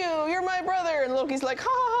trust you, you're my brother. And Loki's like, ha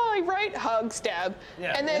ha ha, right? Hug, stab.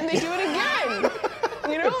 Yeah. And then they do it again.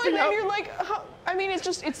 You know, and then you're like, I mean,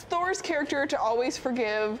 it's Thor's character to always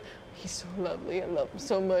forgive. He's so lovely, I love him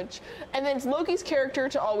so much. And then it's Loki's character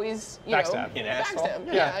to always, backstab.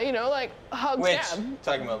 Yeah, you know, like hug, stab.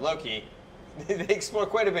 Talking about Loki, they explore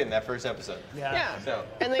quite a bit in that first episode. Yeah. So.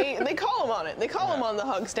 And they call him on it. They call him on the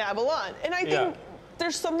hug, stab a lot. And I think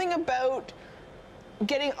there's something about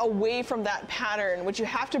getting away from that pattern, which you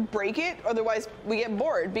have to break it, otherwise we get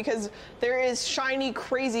bored, because there is shiny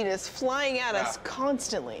craziness flying at us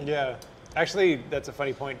constantly. Yeah. Actually, that's a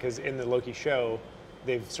funny point, because in the Loki show,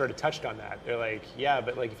 they've sort of touched on that. They're like, yeah,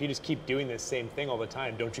 but like if you just keep doing this same thing all the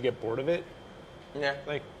time, don't you get bored of it? Yeah.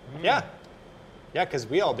 Like, yeah, because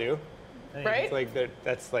we all do. Right? It's like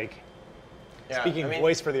that's like speaking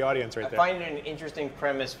voice for the audience right there. I find it an interesting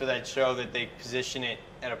premise for that show that they position it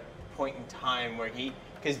at a point in time where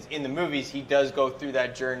because in the movies he does go through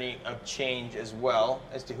that journey of change as well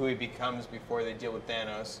as to who he becomes before they deal with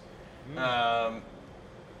Thanos.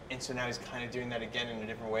 And so now he's kind of doing that again in a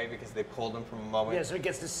different way because they pulled him from a moment. Yeah, so he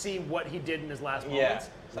gets to see what he did in his last moments.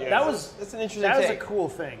 Yeah. That's an interesting That was take. a cool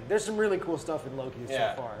thing. There's some really cool stuff in Loki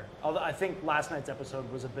so far. Although I think last night's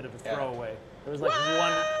episode was a bit of a throwaway. There was like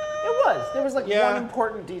one. It was. There was like one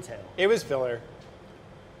important detail. It was filler.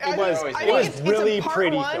 It was really it's a part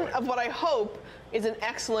pretty one filler. of what I hope is an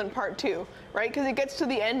excellent part two, right? Because it gets to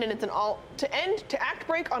the end and it's an to act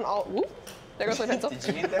break on all. Whoop, there goes my pencil. Did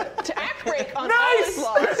you need that? To act break on all his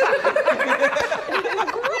laws. It's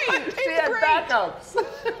great. It's She had great. backups.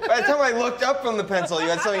 By the time I looked up from the pencil, you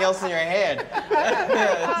had something else in your hand.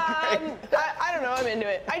 I don't know. I'm into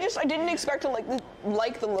it. I didn't expect to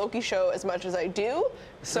like the Loki show as much as I do.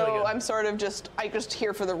 So really good. I'm sort of just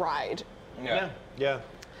here for the ride. Yeah.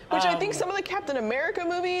 Which I think some of the Captain America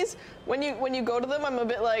movies, when you go to them, I'm a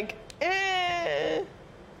bit like, eh.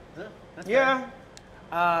 That's fair.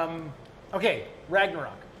 Okay,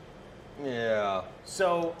 Ragnarok. Yeah.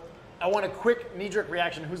 So I want a quick knee-jerk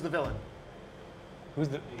reaction. Who's the villain? Who's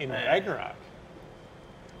in Ragnarok?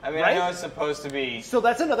 I mean, Right? I know it's supposed to be. So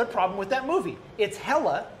that's another problem with that movie. It's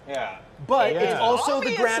Hela, Yeah. but Yeah. it's also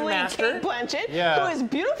Obviously, the Grandmaster. Kate Blanchett, Yeah. who is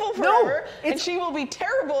beautiful forever, and it's- she will be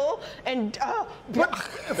terrible. And But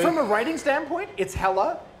from a writing standpoint, it's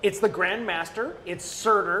Hela, it's the Grandmaster, it's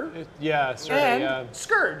Surtur, and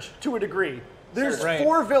Scourge to a degree. There's Right.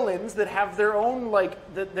 4 villains that have their own,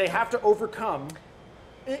 that they have to overcome.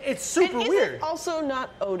 It's super and is weird. it also not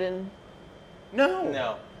Odin? No.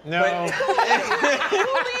 No. No. Who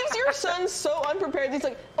leaves your son so unprepared? He's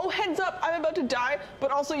like, oh, heads up, I'm about to die, but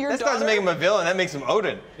also your That daughter. doesn't make him a villain. That makes him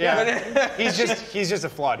Odin. Yeah. he's just a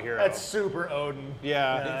flawed hero. That's super Odin.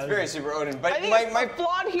 Yeah. It's very super Odin. But I think a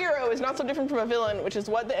flawed hero is not so different from a villain, which is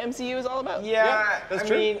what the MCU is all about. Yeah, that's I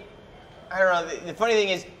true. mean, I don't know. The funny thing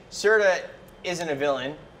is, Surtur isn't a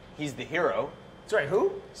villain. He's the hero. Sorry,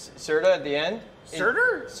 who? Surtur at the end.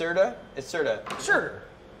 Surtur? Surtur? It's Surtur. Surtur.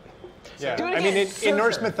 Yeah. Do it I mean, again. in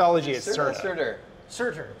Norse mythology, it's Surtur. Surtur.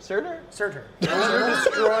 Surtur. Surtur? Surtur. The one who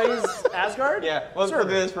destroys Asgard? Yeah, we'll do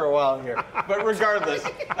this for a while here. But regardless,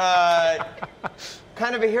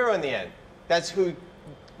 kind of a hero in the end. That's who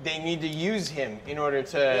they need to use him in order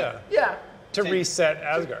to. Yeah. To reset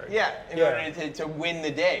Asgard. Yeah, in order to win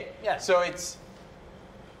the day. Yeah. So it's,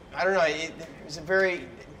 I don't know, it was a very,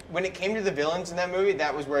 when it came to the villains in that movie,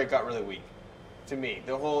 that was where it got really weak to me.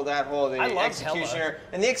 The Executioner,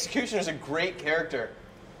 and the Executioner is a great character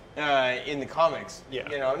in the comics. Yeah.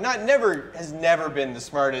 You know, has never been the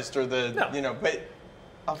smartest or but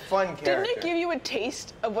a fun character. Didn't it give you a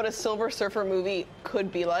taste of what a Silver Surfer movie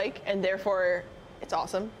could be like, and therefore it's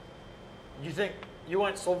awesome? You think you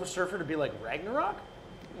want Silver Surfer to be like Ragnarok?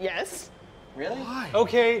 Yes. Really? Why?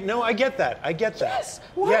 Okay, no, I get that. Yes.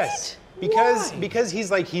 What? Yes. Because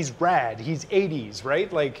he's rad. He's 80s,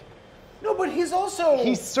 right? Like No, but he's also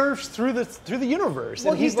he surfs through the universe,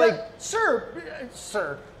 well, and he's like like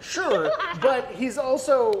sir, sure, but he's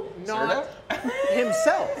also not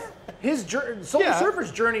himself. His Silver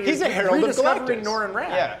Surfer's journey He's is a herald of rediscovering Galactus. Norrin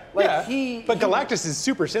Rad. Yeah. Like But Galactus is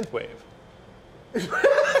super synthwave.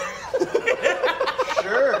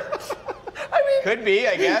 Sure. I mean, Could be,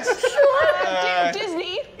 I guess.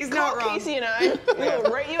 Disney, he's call not wrong. Casey and I. We'll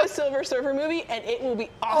write you a Silver Surfer movie, and it will be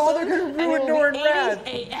awesome. they're gonna and ruin it will Norrin be Rad.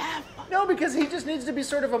 80s AF. no, because he just needs to be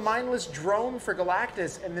sort of a mindless drone for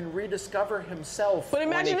Galactus and then rediscover himself. But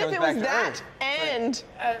imagine he if comes it was back to that Earth. and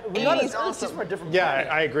Not 80s as awesome. He's from a different Yeah,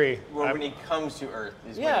 planet. I agree. Well, when he comes to Earth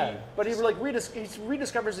is Yeah, when he... but he like he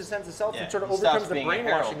rediscovers his sense of self Yeah, and sort of he stops overcomes the being a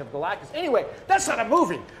brainwashing herald. of Galactus. Anyway, that's not a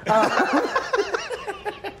movie.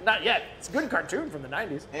 Not yet. It's a good cartoon from the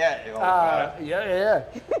 90s. Yeah.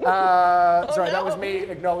 Sorry, that was me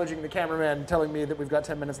acknowledging the cameraman telling me that we've got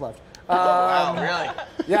 10 minutes left. Wow, really?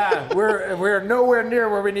 Yeah, we're nowhere near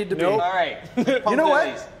where we need to be. All right. You know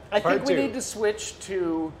what? I Part think we two. need to switch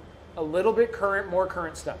to a little bit more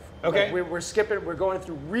current stuff. Okay. Like we're skipping. We're going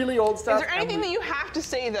through really old stuff. Is there anything that you have to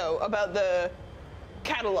say though about the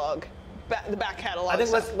catalog, the back catalog? I think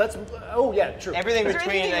stuff? let's. Oh yeah, true. Is Everything there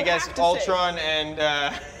between, anything I you guess, have to Ultron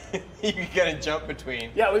and you gotta jump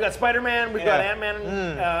between. Yeah, we got Spider-Man. We've got Yeah.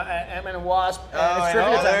 Ant-Man and Wasp. Oh, And it's I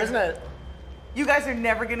trivia know. time, isn't it? You guys are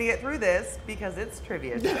never going to get through this because it's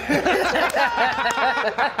trivia time.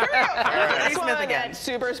 This Smith one again. at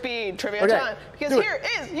super speed trivia Okay, time. Because do it. here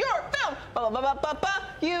is your film. Ba, ba, ba, ba, ba.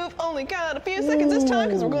 You've only got a few seconds this time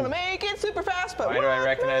because we're going to make it super fast. But Why do I what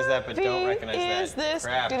recognize that but don't movie recognize that? is this?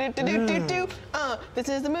 Crap. Do-do-do-do-do-do. This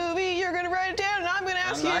is the movie. You're going to write it down, and I'm going to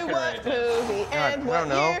ask I'm you not gonna write what it down. movie God, and I what don't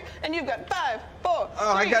know. year. And you've got 5, 4,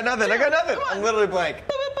 Oh, I 3, got nothing. 2, I got nothing. come on. I'm literally blank.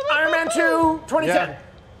 Ba, ba, ba, ba, Iron Man ba, 2, 2010. Yeah.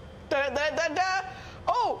 Da, da, da, da.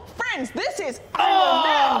 Oh, friends, this is Iron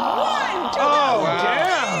Man 1,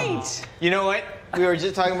 2008. You know what? We were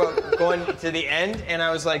just talking about going to the end, and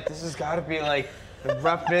I was like, this has got to be like the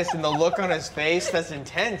roughness and the look on his face. That's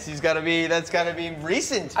intense. That's got to be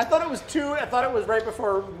recent. I thought it was right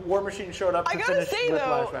before War Machine showed up to I gotta finish say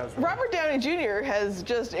Whiplash. though, I was wrong. Robert Downey Jr. has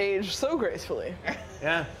just aged so gracefully.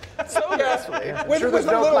 Yeah. So gracefully. With, sure with there's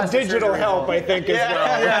a no little plastic digital surgery help, I think, as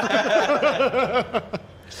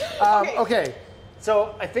well. Okay.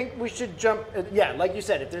 So I think we should jump. Yeah, like you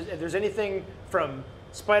said, if there's anything from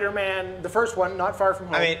Spider-Man, the first one, Not Far From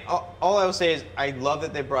Home. I mean, all I will say is I love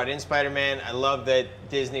that they brought in Spider-Man. I love that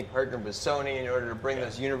Disney partnered with Sony in order to bring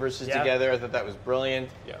those universes Yeah. together. I thought that was brilliant.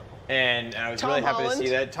 Yeah. And I was Tom really happy to Holland. see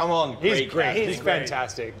that. Tom Holland, He's great great. casting. He's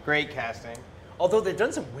fantastic. Great casting. although they've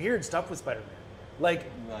done some weird stuff with Spider-Man, like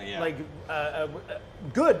Well, yeah.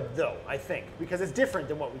 good though, I think, because it's different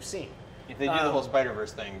than what we've seen. If they do the whole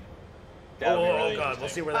Spider-Verse thing, that would be really God, interesting. we'll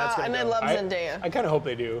see where that's going And to I go. love Zendaya. I kind of hope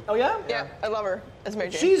they do. Oh yeah, yeah, I love her as Mary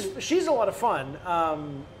Jane. She's a lot of fun.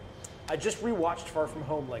 I just rewatched Far From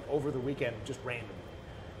Home like over the weekend, just randomly,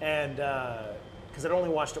 and because I'd only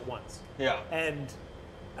watched it once. Yeah. And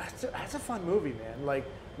that's a fun movie, man. Like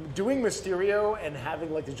doing Mysterio and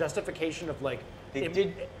having like the justification of like They it-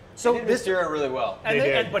 did. So they did this, Mysterio really well. and They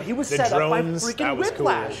then, did. but he was The set up by drones, freaking that was cool.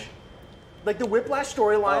 Whiplash. Like the Whiplash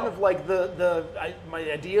storyline Oh. of like my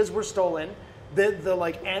ideas were stolen. The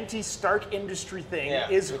like anti-Stark Industry thing Yeah.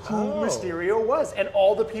 is who Oh. Mysterio was, and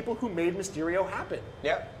all the people who made Mysterio happen.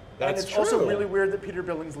 Yep. And That's it's also true. really weird that Peter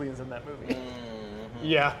Billingsley is in that movie.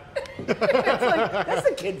 Yeah. It's like, that's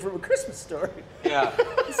the kid from A Christmas Story. Yeah.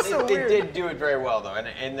 so they weird. did do it very well though,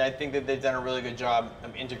 and I think that they've done a really good job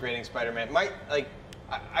of integrating Spider-Man.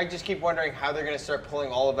 I just keep wondering how they're going to start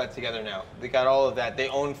pulling all of that together now. They got all of that. They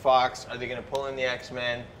own Fox. Are they going to pull in the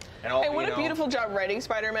X-Men? And all. And what you a know, beautiful job writing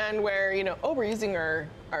Spider-Man, where we're using our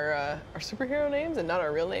superhero names and not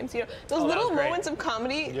our real names. Those that was little great. moments of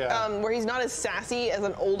comedy Yeah. where he's not as sassy as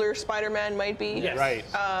an older Spider-Man might be. Yes.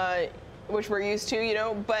 Right. Which we're used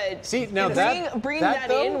to, But See, now bringing that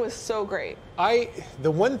that in though- was so great.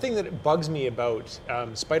 The one thing that bugs me about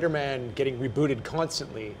Spider-Man getting rebooted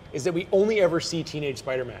constantly is that we only ever see teenage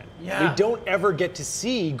Spider-Man. Yeah. We don't ever get to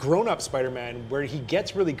see grown-up Spider-Man where he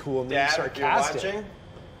gets really cool and then Dad, if you're sarcastic. watching,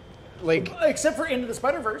 Like, Except for Into the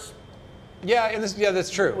Spider-Verse. yeah, that's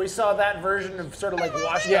true. We saw that version of sort of like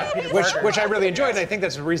washing Yeah, out Peter which Parker. which I really enjoyed, and I think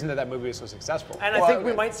that's the reason that movie was so successful. And I think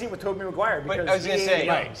we might see it with Tobey Maguire because but I was going to say,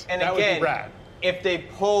 Right. and That would be again, rad. if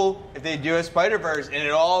they do a Spider-Verse and it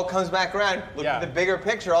all comes back around, look Yeah. at the bigger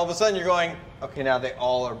picture. All of a sudden, you're going, okay, now they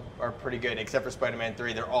all are pretty good, except for Spider-Man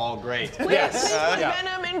 3. They're all great. Yes. Yeah.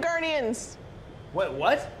 Venom in Guardians.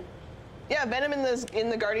 What? Yeah, Venom in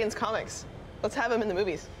the Guardians comics. Let's have him in the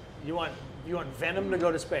movies. You want Venom to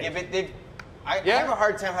go to space? Yeah, but I Yeah. have a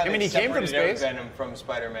hard time how I mean, they he came from separated out space. Venom from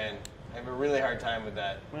Spider-Man. I have a really hard time with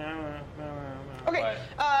that. Okay,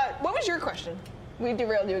 what was your question? We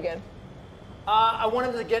derailed you again. I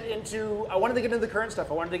wanted to get into the current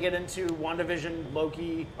stuff. I wanted to get into WandaVision,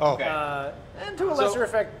 Loki, Okay. and to a lesser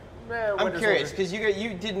effect, I'm Winter curious Soldier. because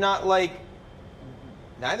you did not like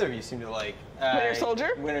Neither of you seem to like Winter Soldier?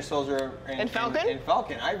 Winter Soldier And Falcon? And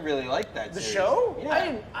Falcon. I really like that The series. show?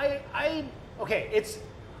 Yeah. Okay, it's.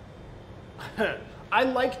 I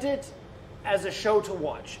liked it as a show to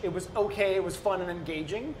watch. It was okay, it was fun and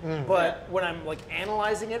engaging, but when I'm like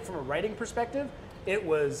analyzing it from a writing perspective, it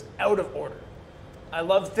was out of order. I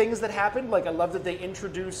love things that happened. Like I love that they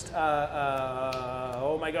introduced.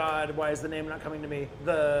 Oh my God, why is the name not coming to me?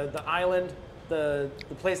 The island, the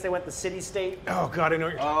place they went, the city-state. Oh God, I know.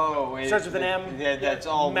 What you're Oh, wait. Starts with an M. Yeah, that's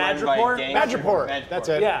all Madripoor? run by gangsters. Madripoor. That's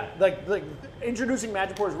it. Yeah, like introducing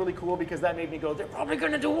Madripoor is really cool because that made me go, they're probably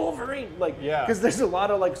gonna do Wolverine. Like, Yeah. because there's a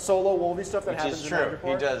lot of like solo Wolvie stuff that Which happens is in true.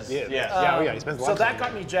 Madripoor. He does. Yeah. Yeah. Yeah, he spends a lot So of that time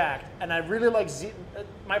got me jacked, and I really like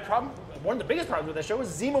my problem. One of the biggest problems with that show is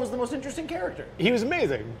Zemo was the most interesting character. He was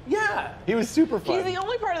amazing. Yeah. He was super fun. He's the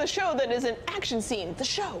only part of the show that is an action scene. The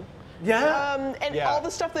show. Yeah. And Yeah. all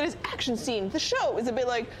the stuff that is action scene. The show is a bit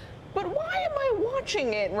like, but why am I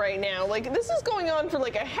watching it right now? Like this is going on for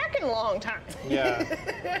like a heckin' long time. Yeah.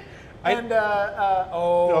 And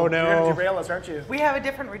Oh, no. You're gonna derail us, aren't you? We have a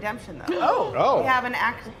different redemption, though. Oh. We have an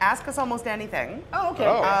Ask Us Almost Anything. Oh, okay.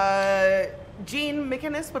 Oh. Gene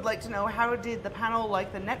McInnes would like to know, how did the panel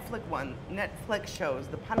like the Netflix shows,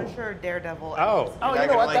 The Punisher, Daredevil, and Oh. Oh, I you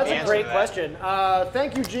know what? like That's the a answer great to that. question.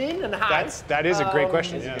 Thank you, Gene, and hi. That is a great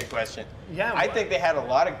question. That's Yeah. a good question. Yeah, I well- think they had a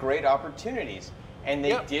lot of great opportunities, and they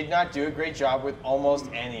Yep. did not do a great job with almost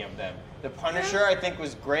any of them. The Punisher, I think,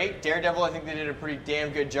 was great. Daredevil, I think they did a pretty damn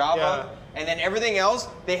good job Yeah. of. And then everything else,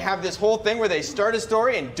 they have this whole thing where they start a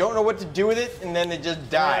story and don't know what to do with it, and then they just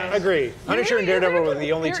die. I agree. Punisher and Daredevil were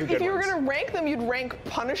the only two good If you were ones. going to rank them, you'd rank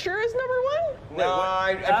Punisher as number one? No,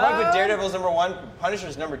 I'd probably put Daredevil's number one,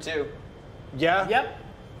 Punisher's number two. Yeah. Yep.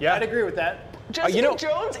 Yeah. I'd agree with that. Jessica you know-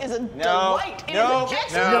 Jones is a No, delight. It is no, an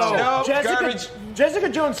excellent no. show. No, Jessica, garbage. Jessica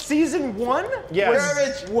Jones season 1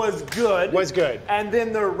 Yes. was good. Was good. And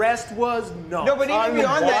then the rest was not. No, but even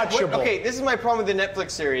beyond that, Unwatchable. okay, this is my problem with the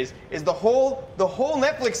Netflix series, is the whole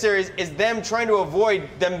Netflix series is them trying to avoid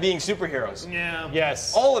them being superheroes. Yeah.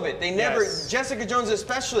 Yes. All of it. They never, Yes. Jessica Jones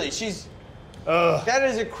especially, she's, Ugh. that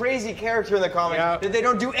is a crazy character in the comics Yeah. that they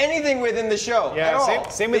don't do anything with in the show Yeah, at all.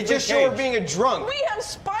 same they with just Luke show her Cage. being a drunk. We have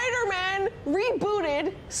Spider-Man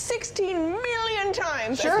rebooted 16 million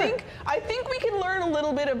times. Sure. I think we can learn a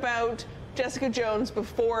little bit about Jessica Jones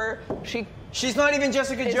before she She's not even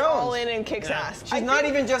Jessica is Jones. all in and kicks ass. She's not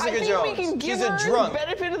even Jessica I think Jones. We can give She's a her drunk. the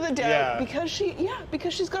benefit of the doubt Yeah.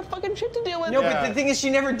 because she's got fucking shit to deal with. No, Yeah. but the thing is, she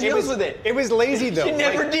never deals with it. It was lazy though. She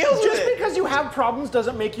never Like, deals with Just it. because you have problems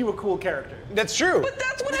doesn't make you a cool character. That's true. But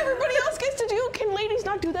that's what everybody else gets to do. Can ladies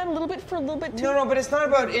not do that a little bit for a little bit too? No, but it's not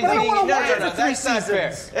about it I don't being. wanna No, watch no, it no, for 3 that's not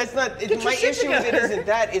fair. seasons. That's not. Get your My shit issue with it together. isn't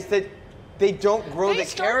that. It's that they don't grow They the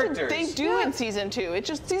started- characters. They do in season 2. It's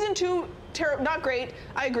just season 2, not great.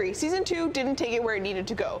 I agree. Season 2 didn't take it where it needed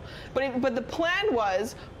to go. But the plan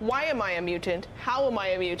was, why am I a mutant? How am I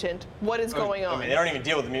a mutant? What is going on? I mean, they don't even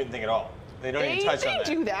deal with the mutant thing at all. They don't even touch on that.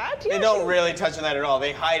 They do that. They Yeah, don't she- really touch on that at all.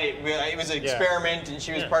 They hide it. It was an experiment, and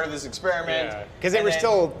she was part of this experiment. Because they And were then-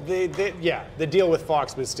 still, the deal with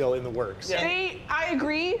Fox was still in the works. I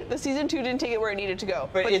agree. The season 2 didn't take it where it needed to go.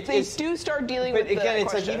 But But, they it's- do start dealing But with again, the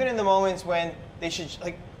it's like question. even in the moments when they should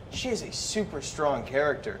like. She is a super strong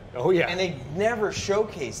character. Oh, yeah. And they never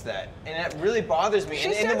showcase that, and that really bothers me. She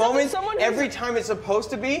And in the stands up to moments, someone who's- every time it's supposed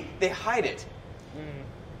to be, they hide it.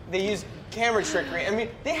 They use camera trickery. I mean,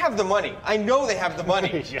 they have the money. I know they have the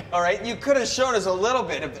money. Yeah. All right, you could have shown us a little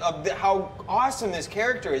bit of how awesome this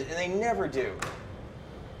character is, and they never do.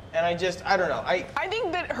 And I don't know. I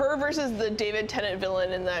think that her versus the David Tennant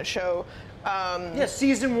villain in that show. Yeah,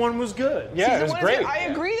 season 1 was good. Yeah, season it was 1 great. Is, I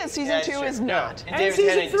agree that season Yeah, 2 sure. is not. And And David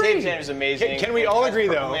season Tennant, 3. David Tennant is amazing. Can we all agree,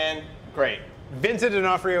 though? Man, great. Vincent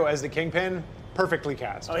D'Onofrio as the Kingpin, perfectly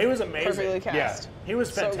cast. Oh, he was amazing. Perfectly cast. Yeah. He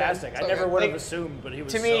was So good, fantastic. so I never good. would have Like, assumed, but he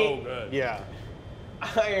was to me- so good. Yeah.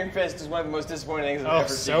 Iron Fist is one of the most disappointing things I've Oh, ever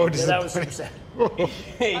so seen. Yeah, that was super sad.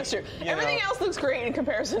 That's true. You Everything know. else looks great in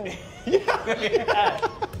comparison.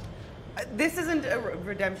 This isn't a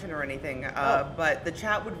redemption or anything, but the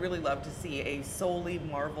chat would really love to see a solely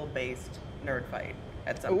Marvel-based nerd fight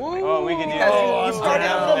at some point. Oh, we can do Because that. you started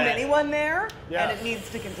down a for little that. mini one there, Yeah. and it needs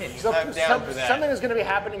to continue. So, I'm down for that. Something is going to be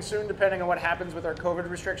happening soon, depending on what happens with our COVID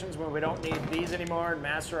restrictions, when we don't need these anymore and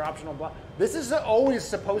masks are optional. Blah. This is always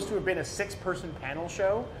supposed to have been a 6-person panel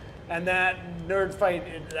show, and that nerd fight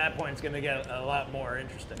at that point is going to get a lot more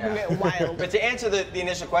interesting. Get wild. But to answer the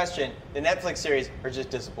initial question, the Netflix series are just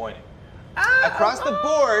disappointing. Across the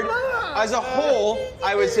board, as a whole,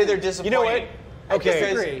 I would say they're disappointing. You know what? Okay.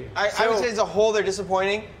 Because agree. I would say as a whole they're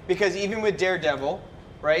disappointing because even with Daredevil,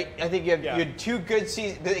 right? I think you had 2 good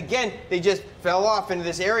seasons. Again, they just fell off into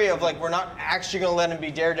this area of like, we're not actually going to let him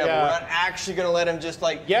be Daredevil. Yeah. We're not actually going to let him just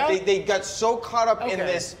like, they got so caught up in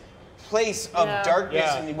this place of darkness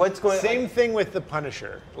and what's going on. Same thing with the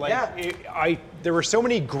Punisher. Like, there were so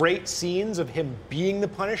many great scenes of him being the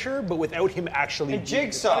Punisher, but without him actually being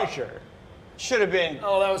Jigsaw. the Punisher. Should have been.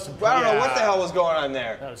 Oh, that was. I don't know what the hell was going on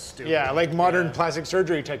there. That was stupid. Yeah, like modern plastic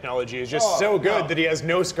surgery technology is just so good that he has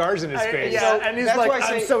no scars in his face. Yeah, and he's that's like, why I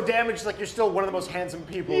I'm say- so damaged. Like, you're still one of the most handsome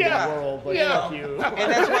people in the world. Like, fuck you.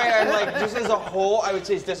 And that's why I'm like, just as a whole, I would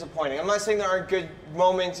say it's disappointing. I'm not saying there aren't good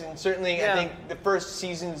moments, and certainly I think the first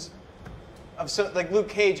seasons of like Luke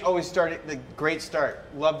Cage always started the great start.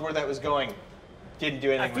 Loved where that was going. Didn't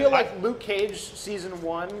do anything. I feel like Luke Cage season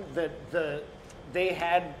 1 that they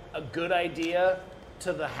had a good idea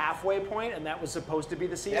to the halfway point, and that was supposed to be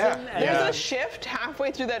the season. Yeah. And There's a shift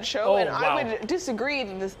halfway through that show, and wow. I would disagree.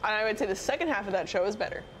 I would say the second half of that show is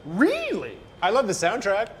better. Really? I love the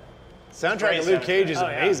soundtrack. Soundtrack Great of Luke soundtrack. Cage is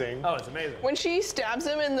amazing. Oh, it's amazing. When she stabs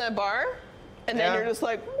him in the bar, and then you're just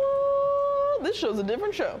like, whoa, this show's a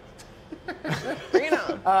different show. Bring it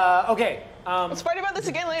on. Okay. Let's fight about this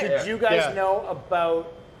again later. Did you guys know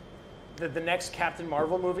about the next Captain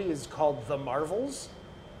Marvel movie is called The Marvels,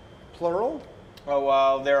 plural? Oh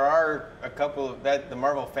well, there are a couple of that. The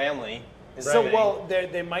Marvel family. Is So, saying- well,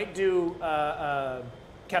 they might do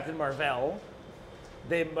Captain Marvel.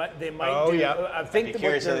 They might Oh, do. yeah. I think I'd be what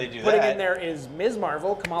curious how they're they do putting that. in there is Ms.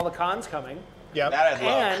 Marvel. Kamala Khan's coming. Yep. that I'd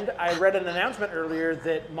love. And I read an announcement earlier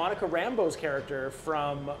that Monica Rambeau's character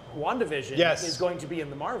from WandaVision is going to be in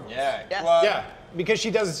the Marvels. Yeah. Yes. Well, Yeah, because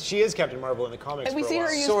she is Captain Marvel in the comics. And we for a see her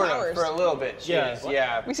while. use sort powers. of for a little bit. She is.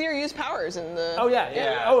 Yeah. We see her use powers in the. Oh yeah, yeah,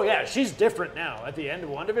 Yeah. Oh yeah, she's different now. At the end of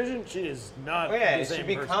WandaVision, she is not Oh, yeah. the She same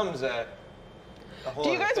becomes a whole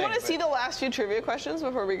Do you other guys thing, want to but- see the last few trivia questions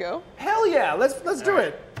before we go? Hell yeah, let's do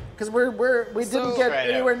it. Because we didn't get Right,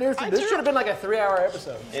 yeah. anywhere near through. I This threw- should have been like a 3-hour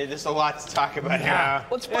episode. Yeah, there's a lot to talk about here. Yeah.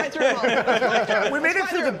 Let's fly through them all. We made it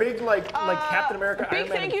through the big like Captain America. Iron Big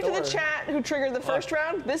Man, thank and you to the Thor. chat who triggered the first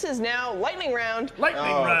round. This is now lightning round. Lightning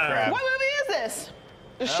Oh, round. crap. What movie is this?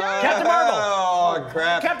 The show. Captain Marvel. Oh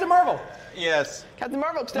crap. Captain Marvel Yes. Captain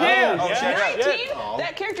Marvel. Yeah. Oh, shit. 19. Oh.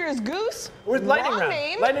 That character is Goose. with lightning Wrong round.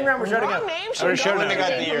 name. Lightning round. We're shouting Wrong out. name. I Should would've shown have it. got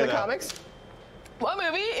Got the the year, from the though. comics. What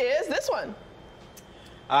movie is this one?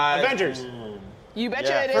 Avengers. You betcha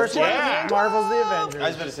Yeah. it is. First one. 2012. Marvel's the I was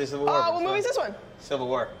Avengers. about to say Civil War. but What it's movie is not. this one? Civil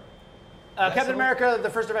War. Captain America, the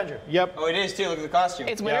first Avenger. Yep. Oh, it is too. Look at the costume.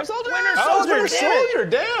 It's Winter Soldier. Oh, Soldier, Winter damn it. Soldier,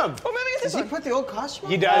 damn. What movie is this Does he one? put the old costume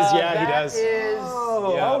on? He does, yeah, he That does. is. Yeah.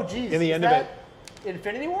 Oh, geez. In the Is end of that it.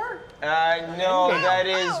 Infinity War. No, that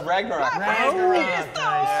is Ragnarok. Ragnarok. Yes, Thor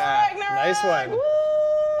Yeah. Ragnarok. Nice one. Woo!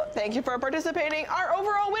 Thank you for participating. Our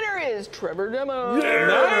overall winner is Trevor Gemma.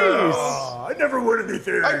 Nice. I never won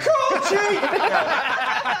anything. I called you.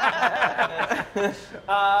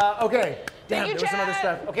 Okay. Damn, you, there was some other chat.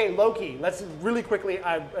 stuff. Okay, Loki. Let's really quickly.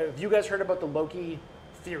 Have you guys heard about the Loki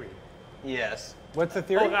theory? Yes. What's the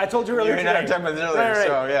theory? Oh, I told you earlier. You and I today. were talking about this earlier,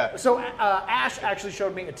 so, yeah. So Ash actually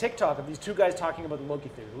showed me a TikTok of these two guys talking about the Loki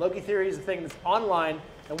theory. The Loki theory is a thing that's online,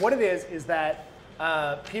 and what it is that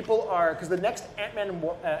people are, because the next Ant-Man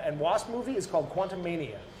and Wasp movie is called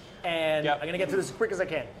Quantumania, and I'm going to get through this as quick as I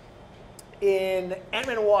can. In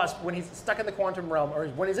Ant-Man and Wasp, when he's stuck in the quantum realm, or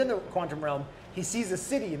when he's in the quantum realm, he sees a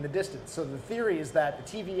city in the distance. So the theory is that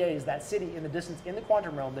the TVA is that city in the distance in the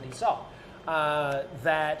quantum realm that he saw.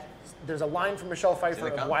 That there's a line from Michelle Pfeiffer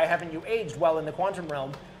of why haven't you aged well in the quantum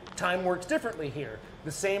realm? Time works differently here.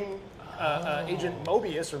 The same agent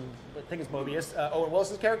Mobius, or I think it's Mobius, Owen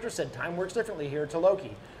Wilson's character said time works differently here to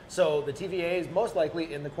Loki. So the TVA is most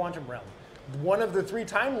likely in the quantum realm. One of the three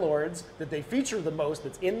Time Lords that they feature the most,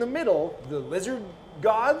 that's in the middle, the lizard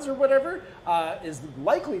gods or whatever, is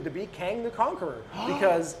likely to be Kang the Conqueror.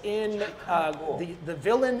 Because in the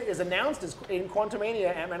villain is announced as in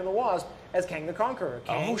Quantumania, Ant-Man and the Wasp, as Kang the Conqueror.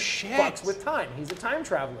 Kang fucks with time. He's a time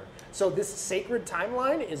traveler. So this sacred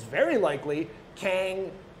timeline is very likely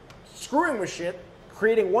Kang screwing with shit,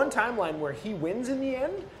 creating one timeline where he wins in the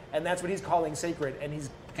end, and that's what he's calling sacred, and he's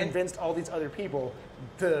convinced all these other people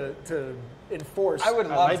to enforce. I would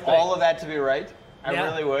love all of that to be right. I Yeah.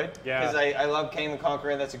 really would. Yeah. Because I love Kang the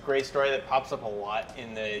Conqueror, and that's a great story that pops up a lot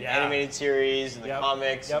in the animated series and the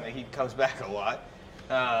comics, and he comes back a lot.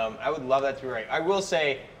 I would love that to be right. I will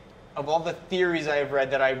say, of all the theories I've read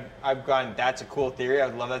that I've gone, that's a cool theory, I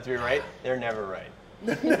would love that to be right, they're never right.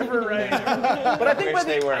 Never right. But I think Wish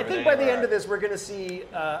they were, I but think they by the never end are. of this, we're going to see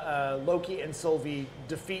Loki and Sylvie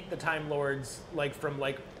defeat the Time Lords, like from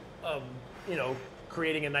like,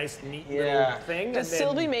 creating a nice, neat Yeah. little thing. Does and then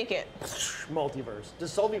Sylvie make it? multiverse?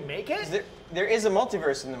 Does Sylvie make it? There is a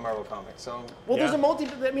multiverse in the Marvel comics, so Well, there's Yeah. a multi.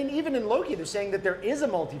 I mean, even in Loki, they're saying that there is a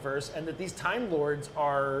multiverse, and that these Time Lords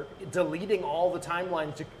are deleting all the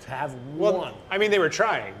timelines to have one. I mean, they were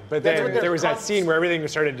trying, but That's then what they're there was that const- scene where everything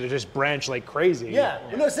started to just branch like crazy. Yeah.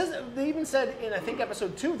 No, it says they even said in I think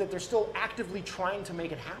episode 2 that they're still actively trying to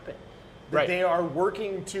make it happen. That Right. they are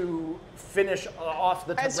working to finish off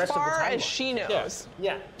the As rest of the far timeline. as she knows.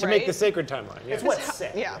 Yeah. To Right? make the sacred timeline. Yeah. It's what's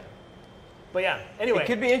said. Yeah. But yeah. Anyway. it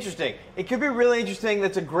could be interesting. It could be really interesting.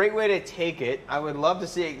 That's a great way to take it. I would love to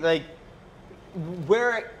see it. Like,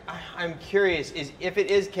 where I'm curious is if it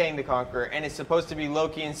is Kang the Conqueror and it's supposed to be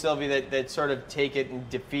Loki and Sylvie that sort of take it and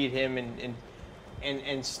defeat him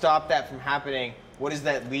and stop that from happening. What does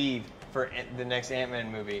that leave for the next Ant-Man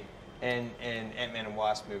movie? And Ant-Man and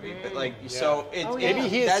Wasp movie, but like so, Maybe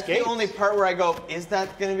he that's escapes. the only part where I go, is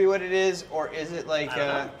that going to be what it is, or is it like?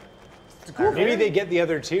 It's a cool Maybe theory. they get the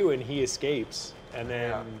other two and he escapes, and then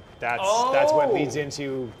Yeah. that's Oh. what leads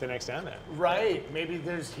into the next Ant-Man. Right. Maybe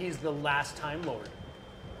he's the last Time Lord.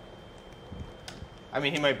 I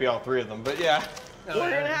mean, he might be all three of them, but yeah. We're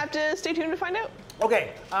going to have to stay tuned to find out.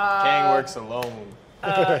 Okay. Kang works alone.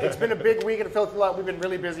 It's been a big week at Filthy Lot. We've been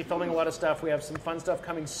really busy filming a lot of stuff. We have some fun stuff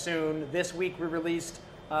coming soon. This week we released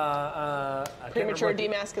I can't Premature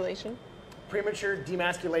remember demasculation. Premature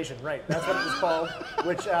demasculation, right? That's what it was called.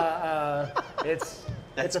 Which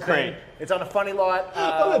it's a great. thing. It's on a Funny Lot.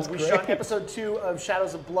 that's we great. shot episode 2 of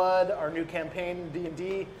Shadows of Blood, our new campaign in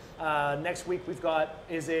D&D. Next week we've got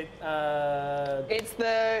It's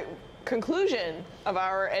the conclusion of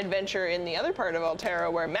our adventure in the other part of Altera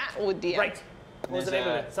where Matt would DM. right. What was the name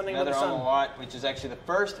of it? Something about Another the on the sun. lot, which is actually the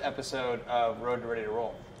first episode of Road to Ready to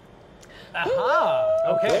Roll.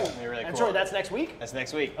 Aha. Okay. It'll be really And cool. sorry, that's next week. That's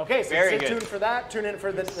next week. Okay, so very stay good. tuned for that. Tune in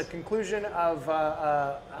for the conclusion of,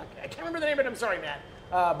 I can't remember the name of it, I'm sorry, Matt.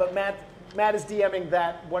 But Matt is DMing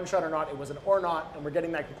that One Shot or Not. It was an or not, and we're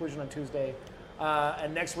getting that conclusion on Tuesday.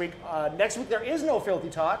 And next week there is no Filthy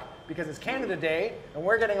Talk because it's Canada Day, and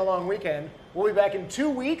we're getting a long weekend. We'll be back in 2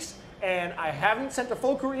 weeks, and I haven't sent a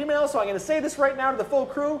full crew email, so I'm going to say this right now to the full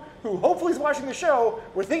crew, who hopefully is watching the show.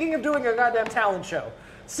 We're thinking of doing a goddamn talent show.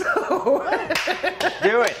 So...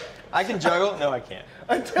 Do it. I can juggle. No, I can't.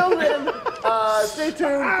 Until then, stay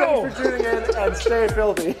tuned. Thanks for tuning in and stay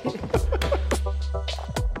filthy.